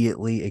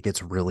immediately it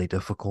gets really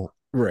difficult?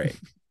 right.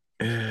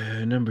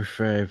 Number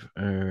five.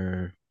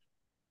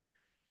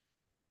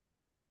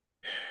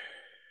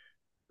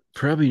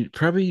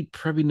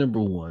 Probably number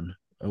one.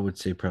 I would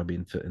say probably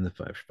in the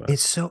five spot.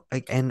 It's so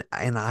and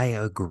I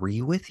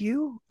agree with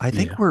you. I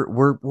think Yeah,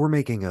 we're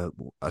making a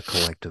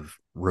collective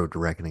Road to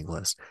Reckoning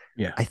list.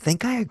 yeah, I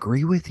think I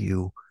agree with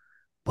you,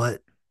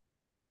 but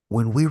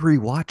when we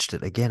rewatched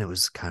it again, it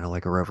was kind of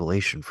like a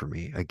revelation for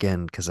me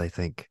again because I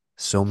think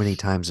so many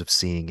times of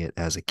seeing it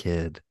as a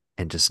kid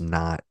and just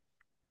not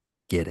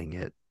getting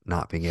it,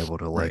 not being able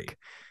to right, like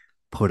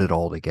put it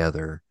all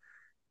together.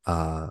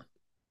 Uh,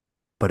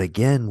 but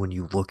again, when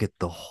you look at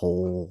the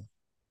whole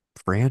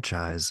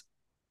franchise,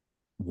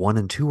 one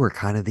and two are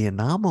kind of the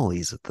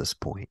anomalies at this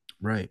point.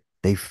 right,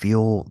 They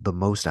feel the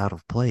most out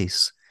of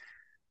place.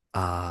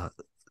 Uh,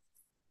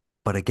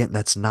 but again,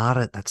 that's not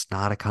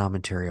a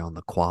commentary on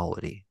the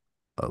quality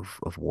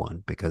of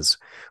one because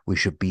we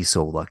should be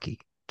so lucky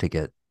to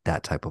get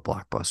that type of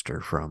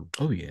blockbuster from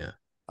oh yeah.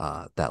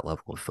 that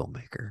level of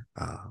filmmaker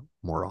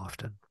more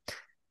often.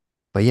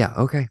 But yeah,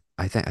 okay.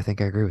 I think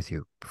I agree with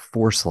you.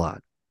 Four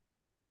slot.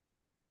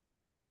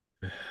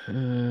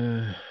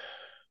 uh,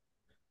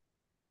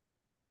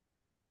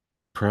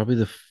 Probably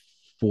the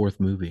fourth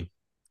movie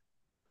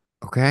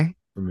Okay.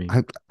 for me.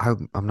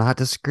 I'm not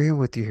disagreeing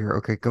with you here.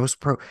 Okay, Ghost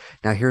Pro.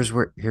 Now here's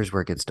where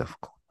it gets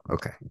difficult.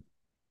 Okay.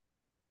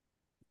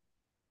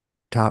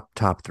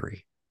 Top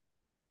three.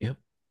 Yep.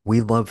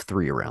 We love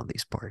three around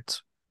these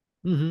parts.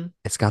 Mm-hmm.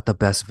 It's got the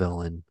best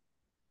villain.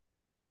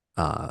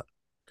 Uh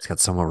it's got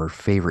some of our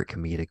favorite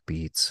comedic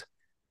beats.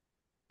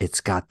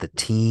 It's got the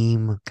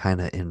team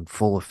kind of in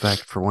full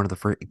effect for one of the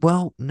first.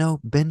 Well, no,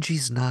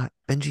 Benji's not.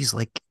 Benji's He's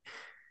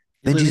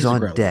a on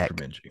groundling for deck.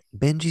 Benji.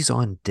 Benji's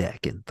on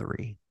deck in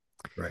three.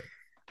 Right.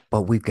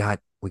 But we got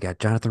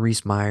Jonathan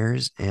Rhys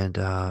Meyers and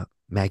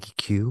Maggie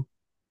Q,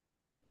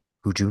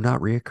 who do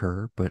not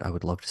reoccur, but I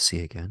would love to see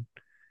again.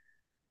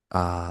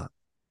 Uh,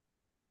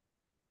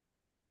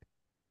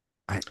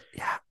 I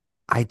yeah,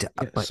 Yeah.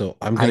 but So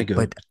I'm gonna I go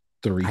but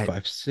three, I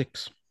five,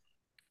 six,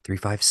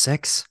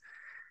 356.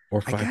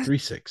 or I five, guess three,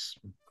 six.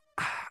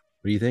 What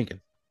are you thinking?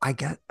 I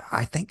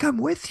think I'm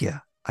with you.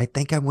 I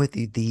think I'm with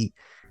you. The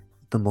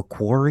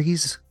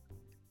Macquaries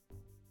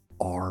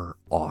are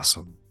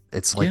awesome.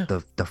 It's like Yeah.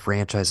 the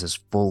franchise is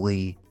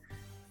fully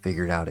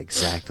figured out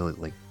exactly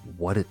like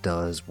what it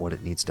does, what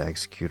it needs to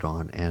execute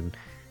on, and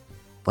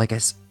like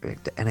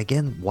and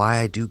again, why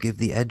I do give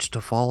the edge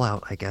to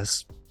Fallout, I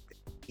guess,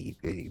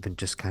 even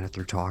just kind of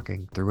through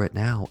talking through it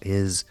now,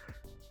 is,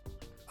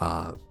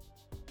 uh,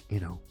 you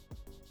know,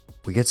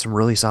 we get some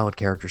really solid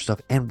character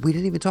stuff, and we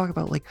didn't even talk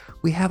about like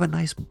we have a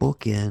nice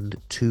bookend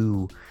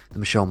to the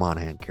Michelle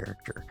Monaghan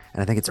character,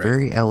 and I think it's Right.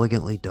 very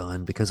elegantly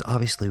done because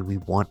obviously we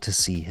want to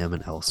see him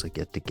and Elsa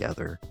get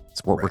together.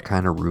 It's what we're Right.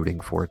 kind of rooting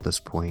for at this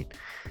point.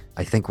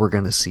 I think we're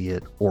gonna see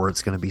it, or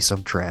it's gonna be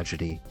some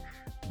tragedy,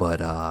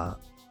 but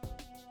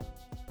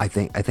I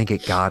think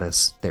it got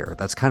us there.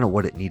 That's kind of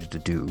what it needed to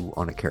do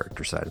on a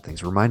character side of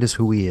things. Remind us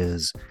who he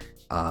is,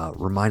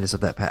 remind us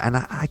of that and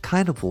I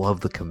kind of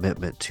love the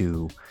commitment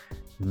to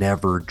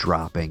never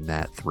dropping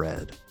that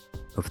thread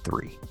of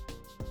three.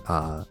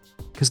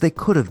 Because they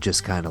could have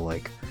just kind of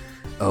like,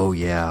 oh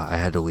yeah, I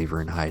had to leave her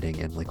in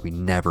hiding and like we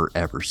never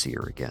ever see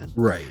her again.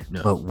 Right.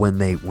 No. But when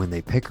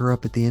they pick her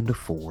up at the end of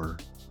four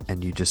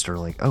and you just are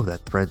like, oh,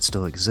 that thread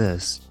still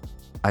exists.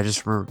 I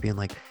just remember being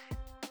like,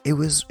 it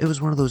was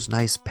one of those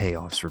nice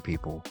payoffs for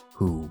people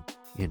who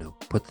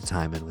put the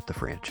time in with the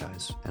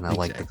franchise, and I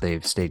like that Exactly.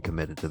 they've stayed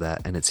committed to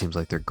that, and it seems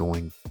like they're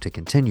going to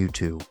continue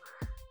to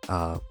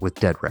with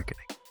Dead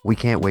Reckoning. We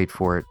can't wait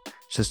for it.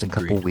 It's just a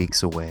couple Agreed.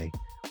 weeks away.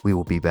 We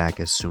will be back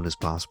as soon as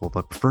possible,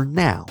 but for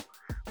now,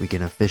 we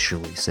can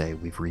officially say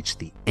we've reached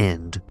the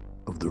end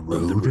of the Of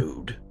the road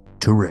road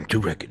to to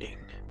reckoning. reckoning.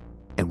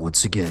 And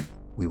once again,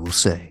 we will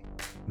say,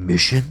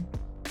 mission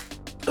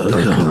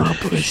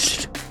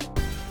Accomplished. accomplished.